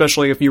month,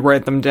 especially if you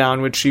write them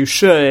down, which you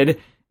should.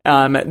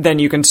 Then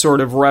you can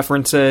sort of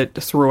reference it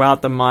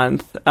throughout the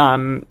month.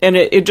 And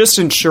it just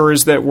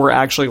ensures that we're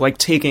actually like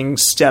taking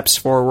steps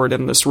forward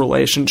in this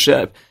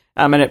relationship.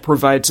 And it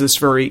provides this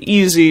very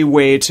easy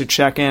way to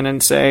check in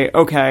and say,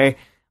 okay,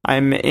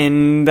 I'm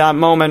in that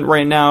moment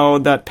right now,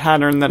 that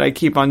pattern that I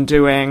keep on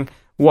doing.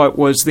 What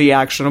was the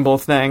actionable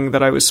thing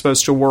that I was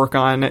supposed to work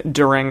on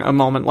during a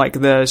moment like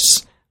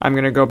this? I'm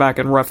going to go back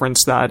and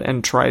reference that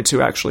and try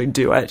to actually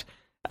do it.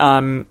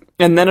 And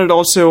then it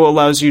also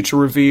allows you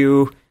to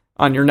review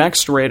on your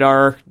next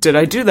radar, did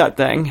I do that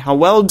thing? How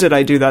well did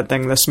I do that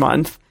thing this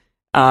month?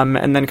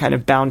 And then kind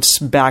of bounce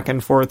back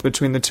and forth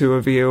between the two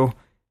of you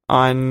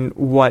on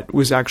what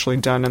was actually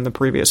done in the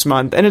previous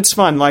month. And it's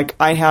fun. Like,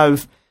 I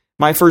have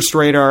my first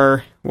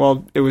radar,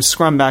 well, it was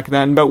Scrum back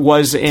then, but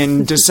was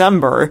in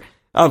December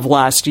of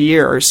last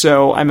year.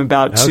 So I'm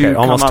about to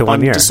come up on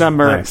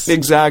December. Nice.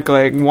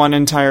 Exactly. 1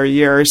 entire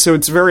year. So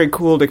it's very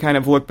cool to kind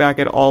of look back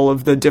at all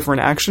of the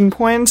different action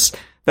points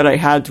that I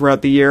had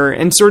throughout the year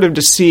and sort of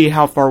to see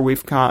how far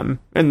we've come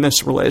in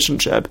this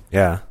relationship.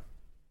 Yeah.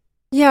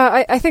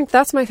 Yeah, I think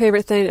that's my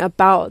favorite thing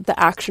about the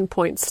action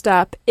point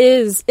step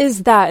is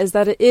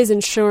that it is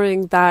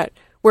ensuring that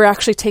we're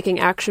actually taking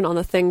action on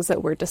the things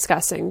that we're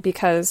discussing,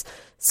 because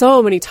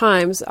so many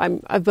times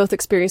I've both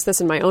experienced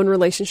this in my own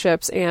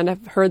relationships and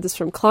I've heard this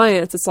from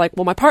clients. It's like,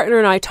 well, my partner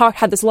and I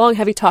had this long,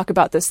 heavy talk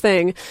about this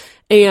thing,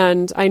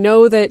 and I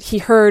know that he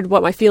heard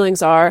what my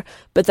feelings are,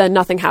 but then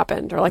nothing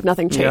happened, or like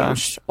nothing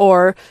changed. Yeah.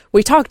 Or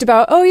we talked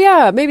about, oh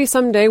yeah, maybe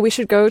someday we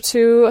should go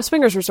to a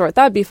swingers resort.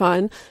 That'd be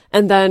fun.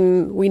 And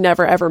then we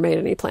never ever made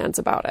any plans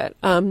about it.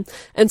 And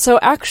so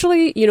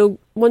actually,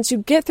 once you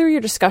get through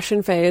your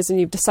discussion phase and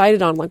you've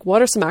decided on like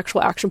what are some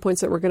actual action points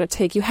that we're going to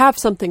take, you have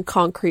something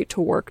concrete to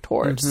work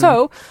towards. Mm-hmm.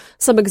 So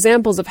some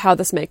examples of how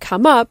this may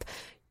come up.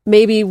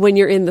 Maybe when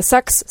you're in the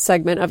sex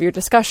segment of your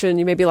discussion,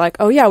 you may be like,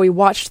 oh yeah, we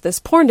watched this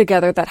porn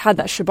together that had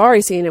that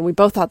shibari scene and we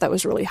both thought that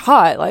was really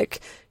hot. Like,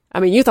 I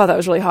mean, you thought that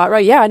was really hot,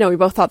 right? Yeah, I know, we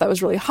both thought that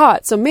was really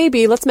hot. So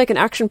maybe let's make an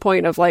action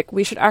point of like,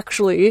 we should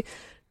actually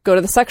go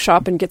to the sex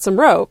shop and get some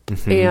rope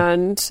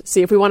and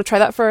see if we want to try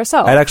that for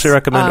ourselves. I'd actually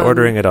recommend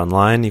ordering it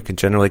online. You can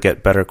generally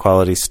get better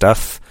quality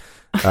stuff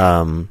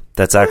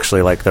that's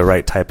actually like the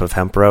right type of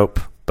hemp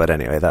rope. But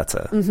anyway, that's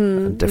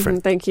a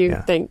different... Thank you.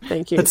 Yeah.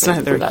 Thank you. It's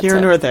neither here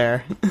nor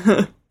there.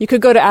 You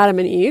could go to Adam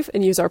and Eve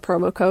and use our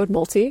promo code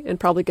MULTI and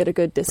probably get a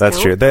good discount.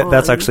 That's true.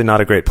 That's actually not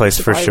a great place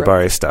for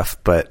shibari stuff,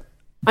 but...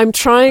 I'm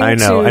trying I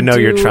know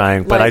you're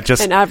trying, but like I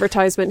just... an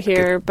advertisement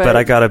here, but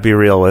I gotta be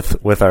real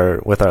with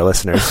our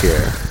listeners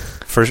here.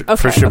 For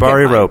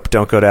shibari rope,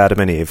 don't go to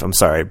Adam and Eve. I'm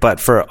sorry. But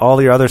for all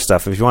your other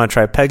stuff, if you want to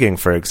try pegging,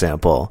 for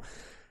example,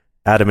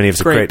 Adam and Eve's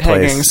a great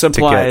place to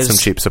get some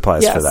cheap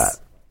supplies for that.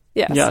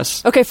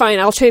 Yes. Okay, fine.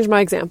 I'll change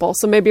my example.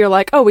 So maybe you're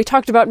like, oh, we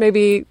talked about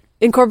maybe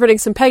incorporating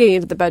some pegging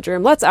into the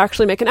bedroom. Let's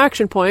actually make an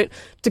action point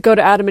to go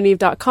to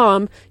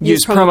adamandeve.com,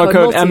 use promo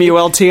code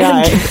MULTI,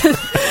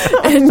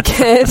 and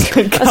get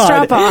a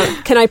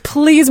strap-on. Can I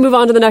please move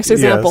on to the next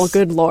example? Yes.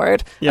 Good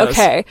Lord. Yes.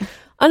 Okay.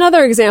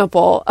 Another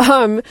example,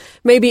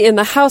 maybe in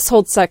the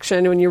household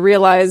section, when you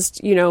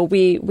realized,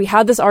 we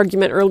had this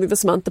argument early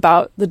this month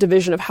about the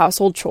division of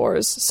household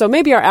chores. So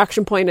maybe our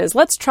action point is,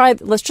 let's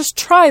just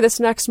try this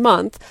next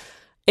month,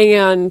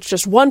 and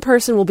just one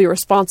person will be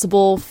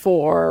responsible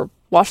for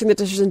washing the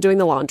dishes and doing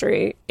the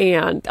laundry,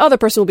 and the other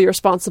person will be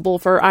responsible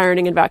for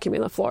ironing and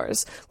vacuuming the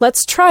floors.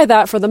 Let's try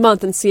that for the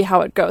month and see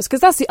how it goes. Because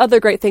that's the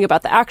other great thing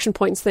about the action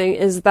points thing,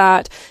 is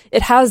that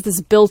it has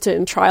this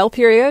built-in trial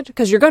period,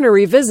 because you're going to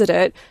revisit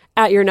it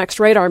at your next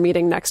radar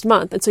meeting next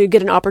month. And so you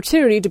get an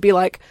opportunity to be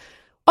like,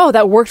 oh,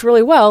 that worked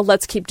really well,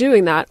 let's keep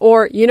doing that.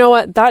 Or, you know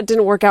what, that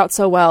didn't work out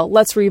so well,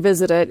 let's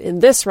revisit it in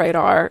this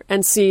radar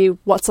and see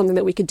what's something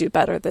that we could do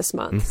better this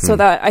month. So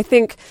that I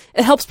think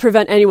it helps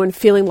prevent anyone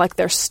feeling like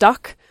they're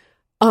stuck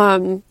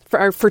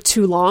for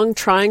too long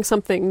trying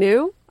something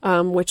new.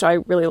 which I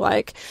really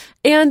like.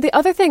 And the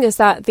other thing is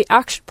that the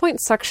action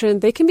points section,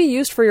 they can be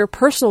used for your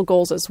personal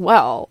goals as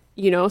well.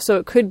 So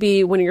it could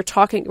be when you're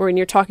talking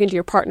to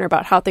your partner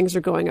about how things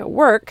are going at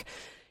work.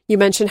 You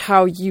mentioned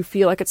how you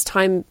feel like it's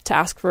time to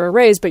ask for a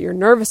raise, but you're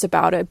nervous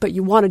about it, but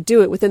you want to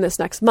do it within this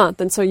next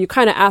month. And so you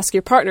kind of ask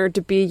your partner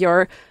to be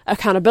your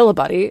accountability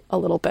buddy a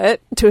little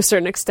bit, to a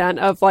certain extent,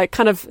 of like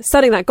kind of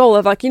setting that goal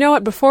of like, you know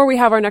what, before we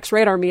have our next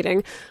radar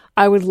meeting,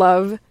 I would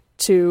love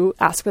to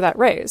ask for that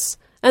raise.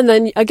 And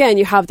then again,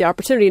 you have the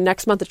opportunity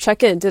next month to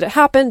check in. Did it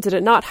happen? Did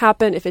it not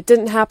happen? If it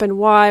didn't happen,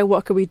 why?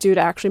 What could we do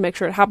to actually make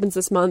sure it happens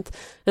this month?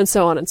 And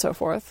so on and so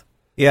forth.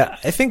 Yeah,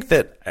 I think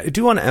that I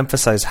do want to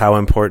emphasize how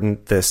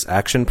important this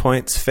action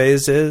points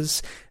phase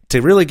is,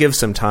 to really give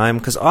some time,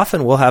 because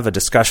often we'll have a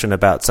discussion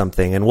about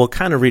something and we'll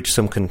kind of reach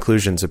some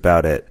conclusions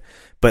about it.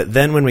 But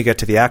then when we get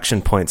to the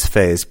action points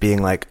phase,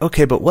 being like,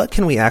 okay, but what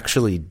can we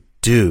actually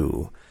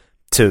do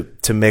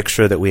to make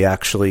sure that we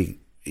actually,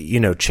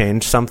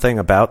 change something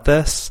about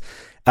this?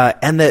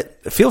 And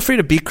that feel free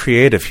to be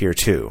creative here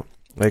too.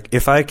 Like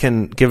if I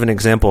can give an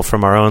example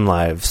from our own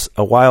lives,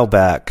 a while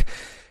back,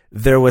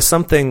 there was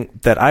something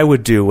that I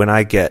would do when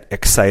I get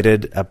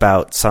excited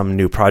about some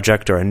new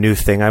project or a new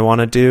thing I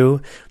want to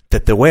do,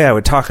 that the way I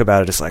would talk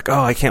about it is like,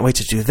 oh, I can't wait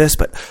to do this,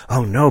 but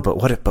oh no, but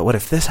what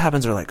if this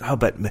happens? Or like,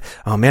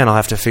 oh man, I'll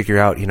have to figure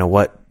out,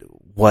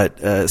 what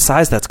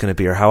size that's going to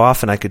be, or how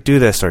often I could do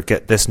this, or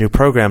get this new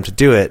program to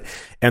do it.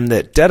 And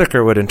that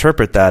Dedeker would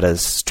interpret that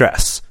as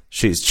stress.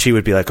 She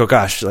would be like, oh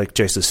gosh, like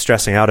Jace is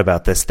stressing out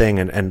about this thing,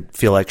 and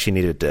feel like she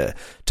needed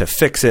to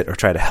fix it or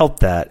try to help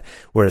that.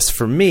 Whereas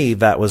for me,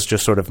 that was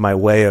just sort of my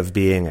way of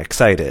being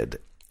excited.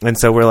 And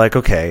so we're like,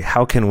 okay,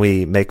 how can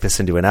we make this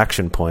into an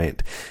action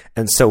point?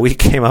 And so we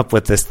came up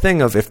with this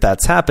thing of, if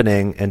that's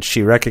happening and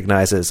she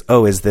recognizes,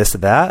 oh, is this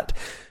that?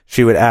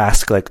 She would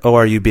ask like, oh,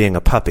 are you being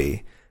a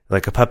puppy?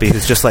 Like a puppy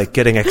who's just like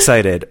getting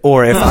excited.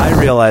 Or if I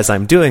realize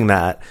I'm doing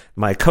that,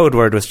 my code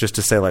word was just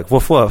to say like,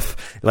 woof woof.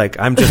 Like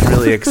I'm just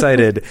really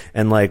excited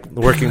and like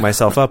working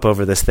myself up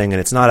over this thing. And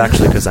it's not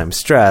actually because I'm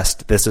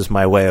stressed. This is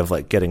my way of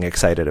like getting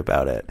excited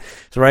about it.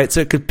 So, right.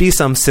 So it could be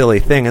some silly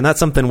thing. And that's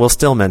something we'll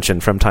still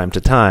mention from time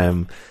to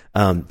time.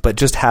 But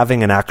just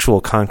having an actual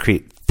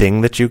concrete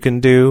thing that you can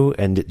do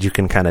and you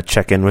can kind of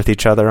check in with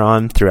each other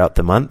on throughout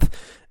the month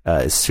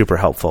is super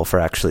helpful for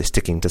actually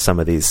sticking to some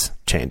of these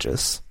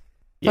changes.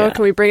 Yeah. Oh,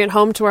 can we bring it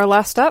home to our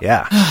last step?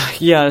 Yeah.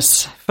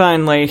 Yes,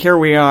 finally, here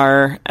we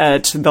are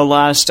at the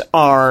last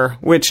R,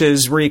 which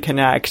is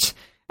reconnect.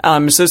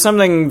 So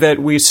something that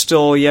we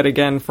stole yet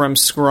again from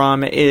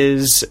Scrum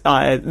is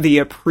the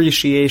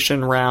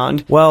appreciation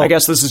round. Well, I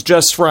guess this is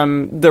just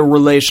from the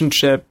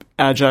relationship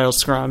Agile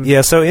Scrum.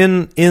 Yeah, so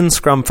in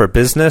Scrum for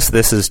Business,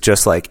 this is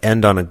just like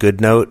end on a good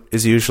note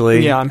is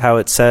usually how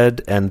it's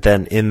said. And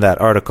then in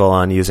that article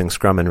on using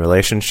Scrum in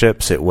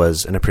relationships, it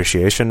was an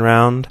appreciation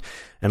round.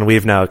 And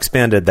we've now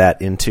expanded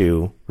that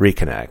into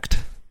reconnect.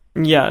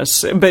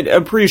 Yes, but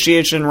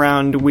appreciation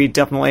round, we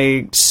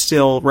definitely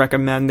still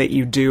recommend that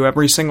you do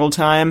every single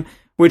time,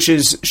 which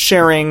is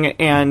sharing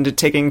and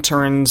taking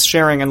turns,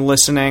 sharing and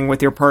listening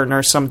with your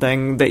partner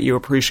something that you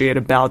appreciate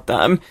about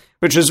them,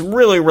 which is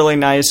really, really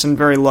nice and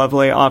very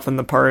lovely, often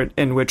the part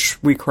in which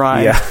we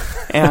cry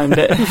and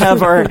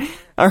have our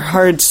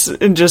hearts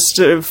just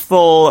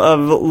full of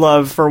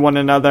love for one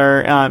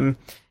another.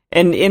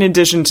 And in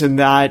addition to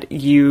that,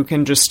 you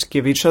can just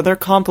give each other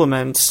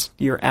compliments.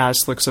 Your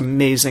ass looks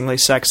amazingly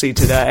sexy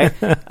today.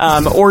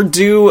 Or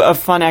do a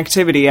fun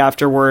activity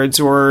afterwards,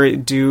 or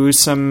do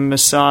some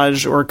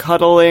massage or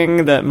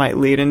cuddling that might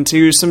lead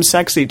into some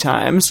sexy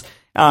times.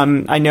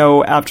 I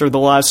know after the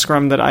last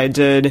Scrum that I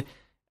did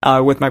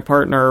with my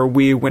partner,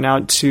 we went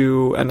out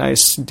to a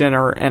nice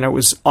dinner and it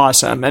was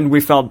awesome. And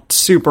we felt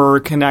super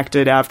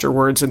connected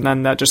afterwards. And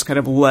then that just kind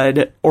of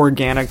led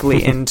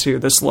organically into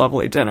this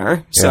lovely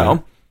dinner.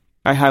 So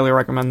I highly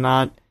recommend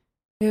that.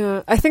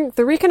 Yeah, I think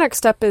the reconnect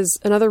step is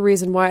another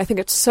reason why I think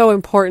it's so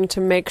important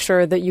to make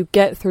sure that you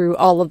get through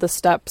all of the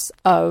steps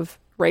of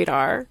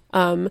Radar.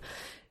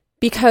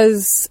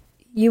 Because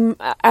you,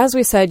 as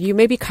we said, you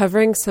may be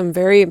covering some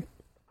very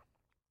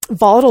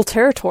volatile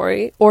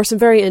territory or some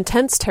very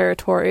intense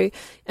territory,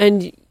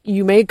 and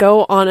you may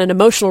go on an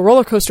emotional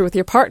roller coaster with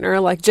your partner,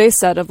 like Jay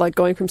said, of like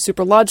going from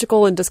super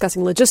logical and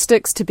discussing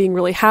logistics to being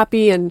really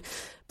happy and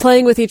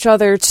playing with each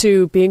other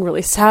to being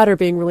really sad or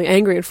being really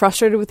angry and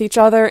frustrated with each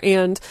other.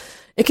 And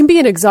it can be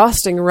an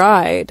exhausting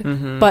ride,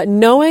 but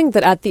knowing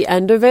that at the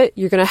end of it,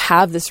 you're going to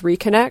have this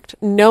reconnect,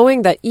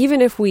 knowing that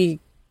even if we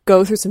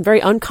go through some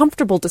very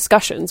uncomfortable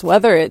discussions,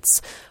 whether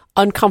it's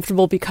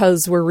uncomfortable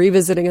because we're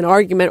revisiting an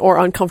argument or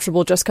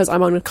uncomfortable just because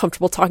I'm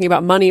uncomfortable talking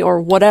about money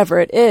or whatever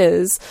it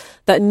is,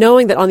 that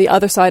knowing that on the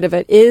other side of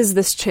it is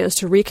this chance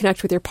to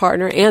reconnect with your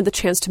partner and the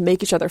chance to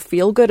make each other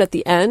feel good at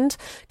the end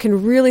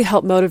can really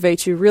help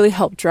motivate you, really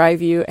help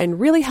drive you, and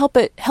really help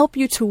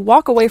you to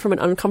walk away from an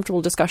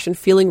uncomfortable discussion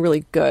feeling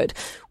really good,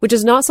 which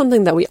is not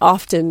something that we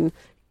often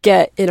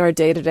get in our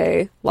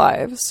day-to-day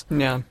lives.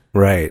 Yeah.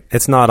 Right.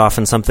 It's not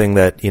often something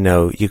that,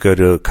 you go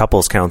to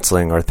couples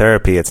counseling or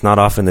therapy. It's not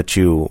often that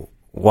you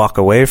walk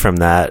away from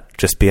that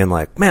just being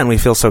like, man, we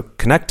feel so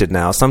connected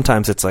now.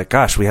 Sometimes it's like,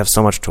 gosh, we have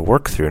so much to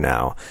work through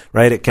now,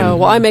 right? It can. Oh,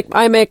 well, I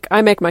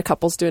make my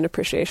couples do an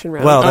appreciation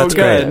round. Well, that's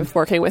good. Of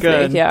working with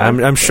Good. me. Yeah,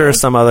 I'm sure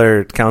some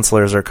other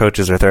counselors or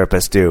coaches or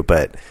therapists do,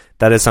 but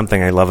that is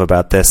something I love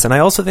about this. And I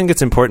also think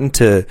it's important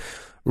to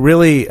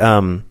really,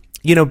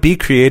 be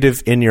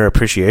creative in your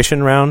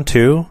appreciation round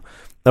too.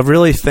 Of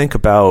really think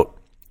about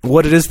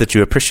what it is that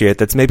you appreciate.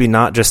 That's maybe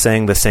not just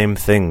saying the same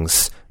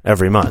things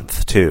every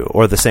month too,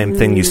 or the same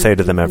thing you say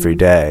to them every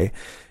day.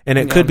 And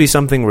it could be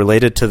something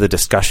related to the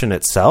discussion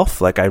itself.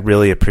 Like, I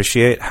really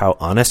appreciate how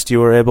honest you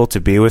were able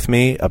to be with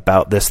me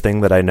about this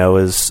thing that I know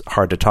is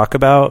hard to talk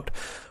about.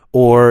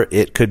 Or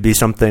it could be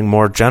something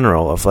more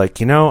general of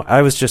like,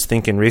 I was just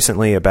thinking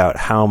recently about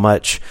how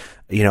much,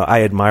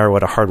 I admire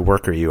what a hard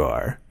worker you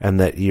are, and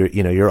that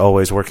you're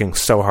always working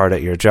so hard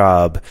at your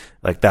job.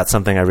 Like, that's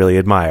something I really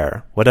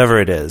admire, whatever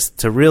it is,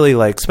 to really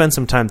like spend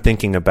some time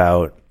thinking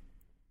about,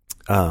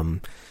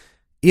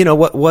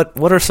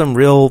 what are some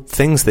real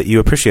things that you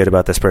appreciate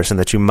about this person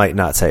that you might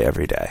not say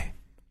every day?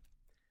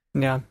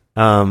 Yeah.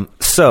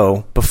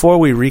 So before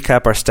we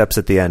recap our steps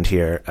at the end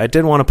here, I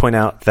did want to point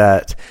out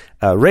that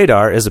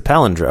radar is a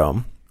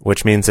palindrome,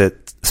 which means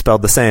it's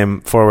spelled the same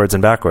forwards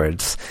and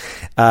backwards.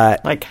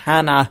 Like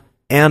Hannah.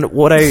 And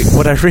what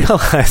I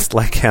realized,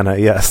 like Hannah,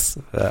 yes.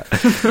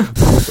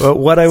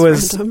 What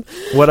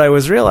I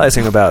was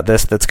realizing about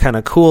this that's kind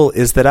of cool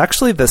is that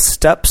actually the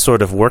steps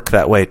sort of work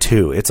that way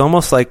too. It's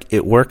almost like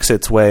it works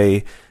its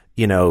way,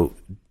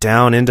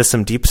 down into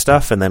some deep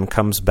stuff and then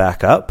comes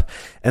back up.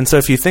 And so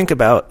if you think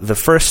about the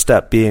first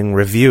step being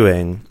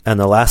reviewing and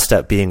the last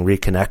step being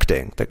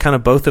reconnecting, that kind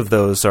of both of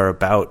those are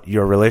about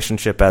your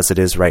relationship as it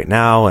is right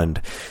now,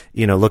 and,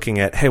 looking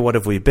at, hey, what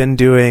have we been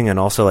doing? And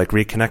also like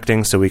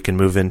reconnecting so we can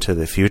move into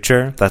the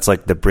future. That's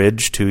like the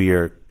bridge to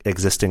your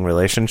existing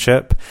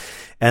relationship.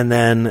 And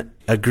then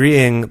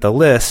agreeing the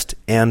list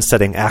and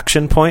setting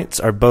action points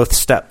are both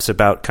steps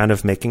about kind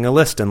of making a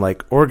list and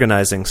like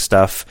organizing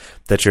stuff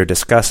that you're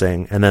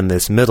discussing. And then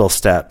this middle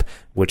step,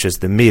 which is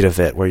the meat of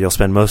it, where you'll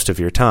spend most of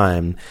your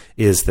time,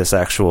 is this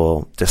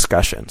actual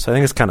discussion. So I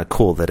think it's kind of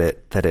cool that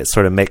it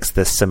sort of makes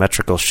this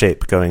symmetrical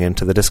shape going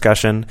into the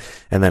discussion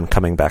and then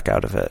coming back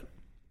out of it.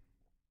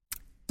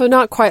 So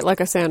not quite like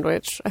a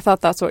sandwich. I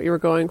thought that's what you were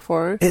going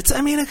for. You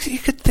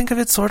could think of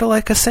it sort of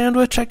like a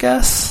sandwich, I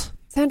guess.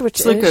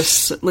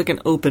 Sandwich-ish. It's like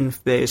an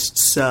open-faced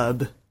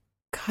sub.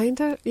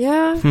 Kind of,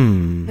 yeah,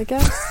 I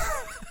guess.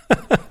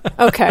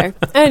 Okay,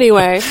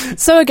 anyway.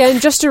 So again,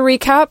 just to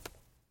recap,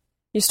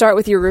 you start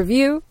with your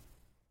review,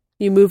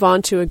 you move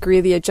on to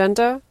agree the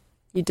agenda,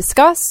 you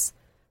discuss,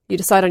 you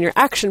decide on your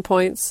action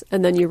points,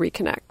 and then you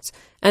reconnect.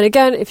 And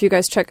again, if you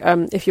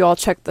all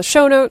check the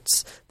show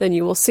notes, then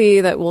you will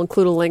see that we'll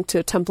include a link to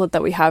a template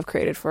that we have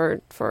created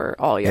for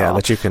all y'all. Yeah,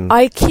 that you can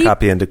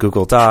copy into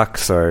Google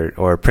Docs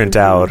or print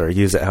out or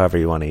use it however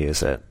you want to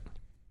use it.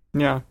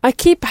 Yeah. I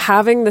keep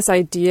having this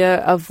idea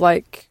of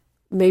like,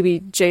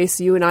 maybe Jace,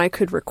 you and I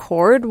could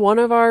record one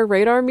of our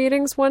radar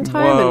meetings one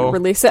time and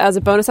release it as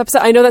a bonus episode.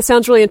 I know that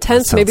sounds really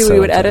intense. Maybe we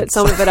would edit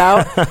some of it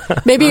out.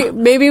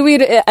 maybe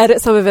we'd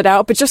edit some of it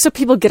out, but just so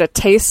people get a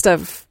taste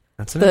of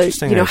that's an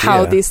interesting idea.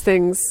 How these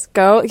things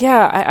go.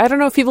 Yeah, I don't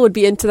know if people would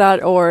be into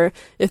that or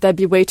if that'd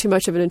be way too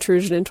much of an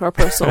intrusion into our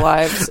personal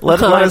lives.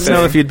 Let us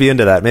know if you'd be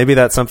into that. Maybe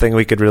that's something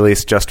we could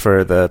release just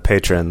for the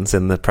patrons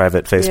in the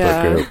private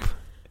Facebook group.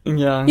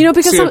 Yeah.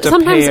 Because so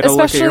sometimes, especially,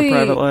 look at your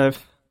private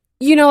life.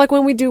 Like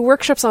when we do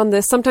workshops on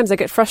this, sometimes I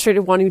get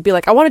frustrated wanting to be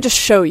like, I want to just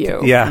show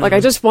you. Yeah. Like, I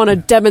just want to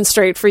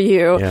demonstrate for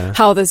you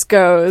how this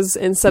goes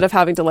instead of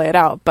having to lay it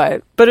out.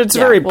 But it's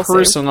very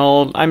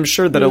personal. See. I'm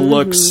sure that it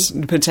looks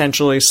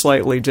potentially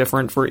slightly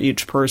different for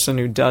each person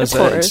who does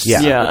it.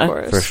 Yeah, of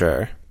course. For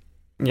sure.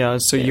 Yeah,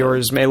 so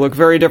yours may look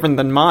very different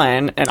than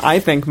mine, and I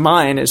think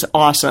mine is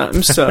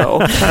awesome,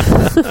 so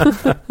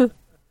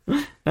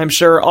I'm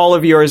sure all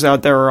of yours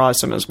out there are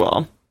awesome as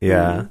well.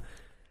 Yeah.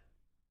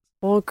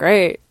 Well,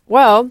 great.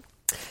 Well,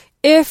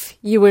 if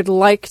you would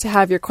like to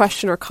have your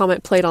question or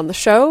comment played on the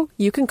show,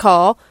 you can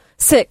call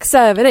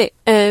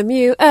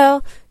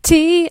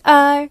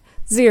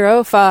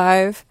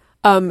 678-MULTI-05.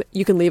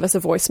 You can leave us a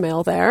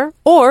voicemail there,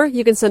 or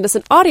you can send us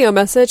an audio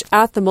message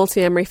at the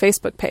Multiamory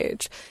Facebook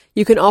page.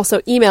 You can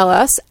also email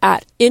us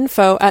at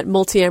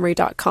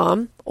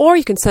info@multiamory.com, or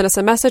you can send us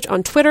a message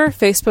on Twitter,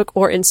 Facebook,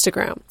 or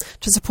Instagram.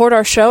 To support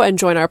our show and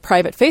join our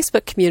private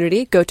Facebook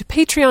community, go to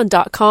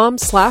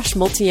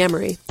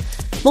patreon.com/multiamory.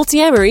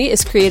 Multiamory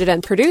is created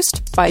and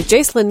produced by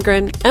Jace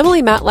Lindgren,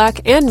 Emily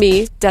Matlack, and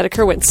me,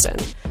 Dedeker Winston.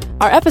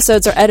 Our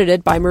episodes are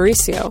edited by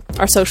Mauricio.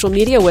 Our social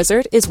media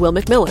wizard is Will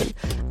McMillan.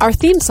 Our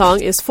theme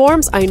song is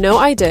Forms I Know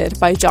I Did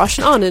by Josh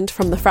and Anand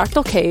from the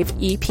Fractal Cave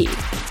EP.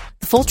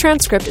 The full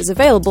transcript is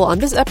available on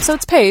this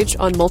episode's page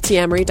on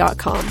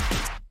multiamory.com.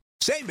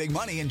 Save big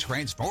money and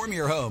transform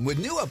your home with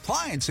new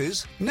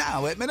appliances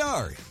now at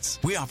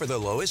Menards. We offer the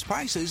lowest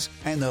prices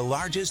and the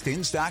largest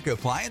in-stock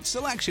appliance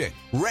selection.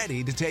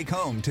 Ready to take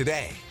home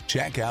today.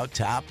 Check out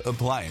top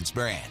appliance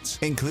brands,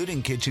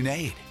 including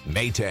KitchenAid,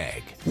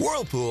 Maytag,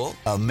 Whirlpool,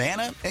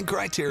 Amana, and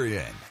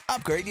Criterion.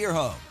 Upgrade your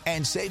home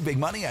and save big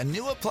money on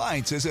new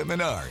appliances at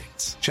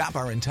Menards. Shop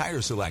our entire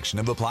selection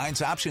of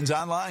appliance options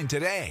online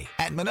today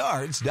at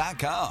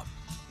Menards.com.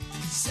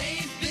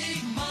 Save big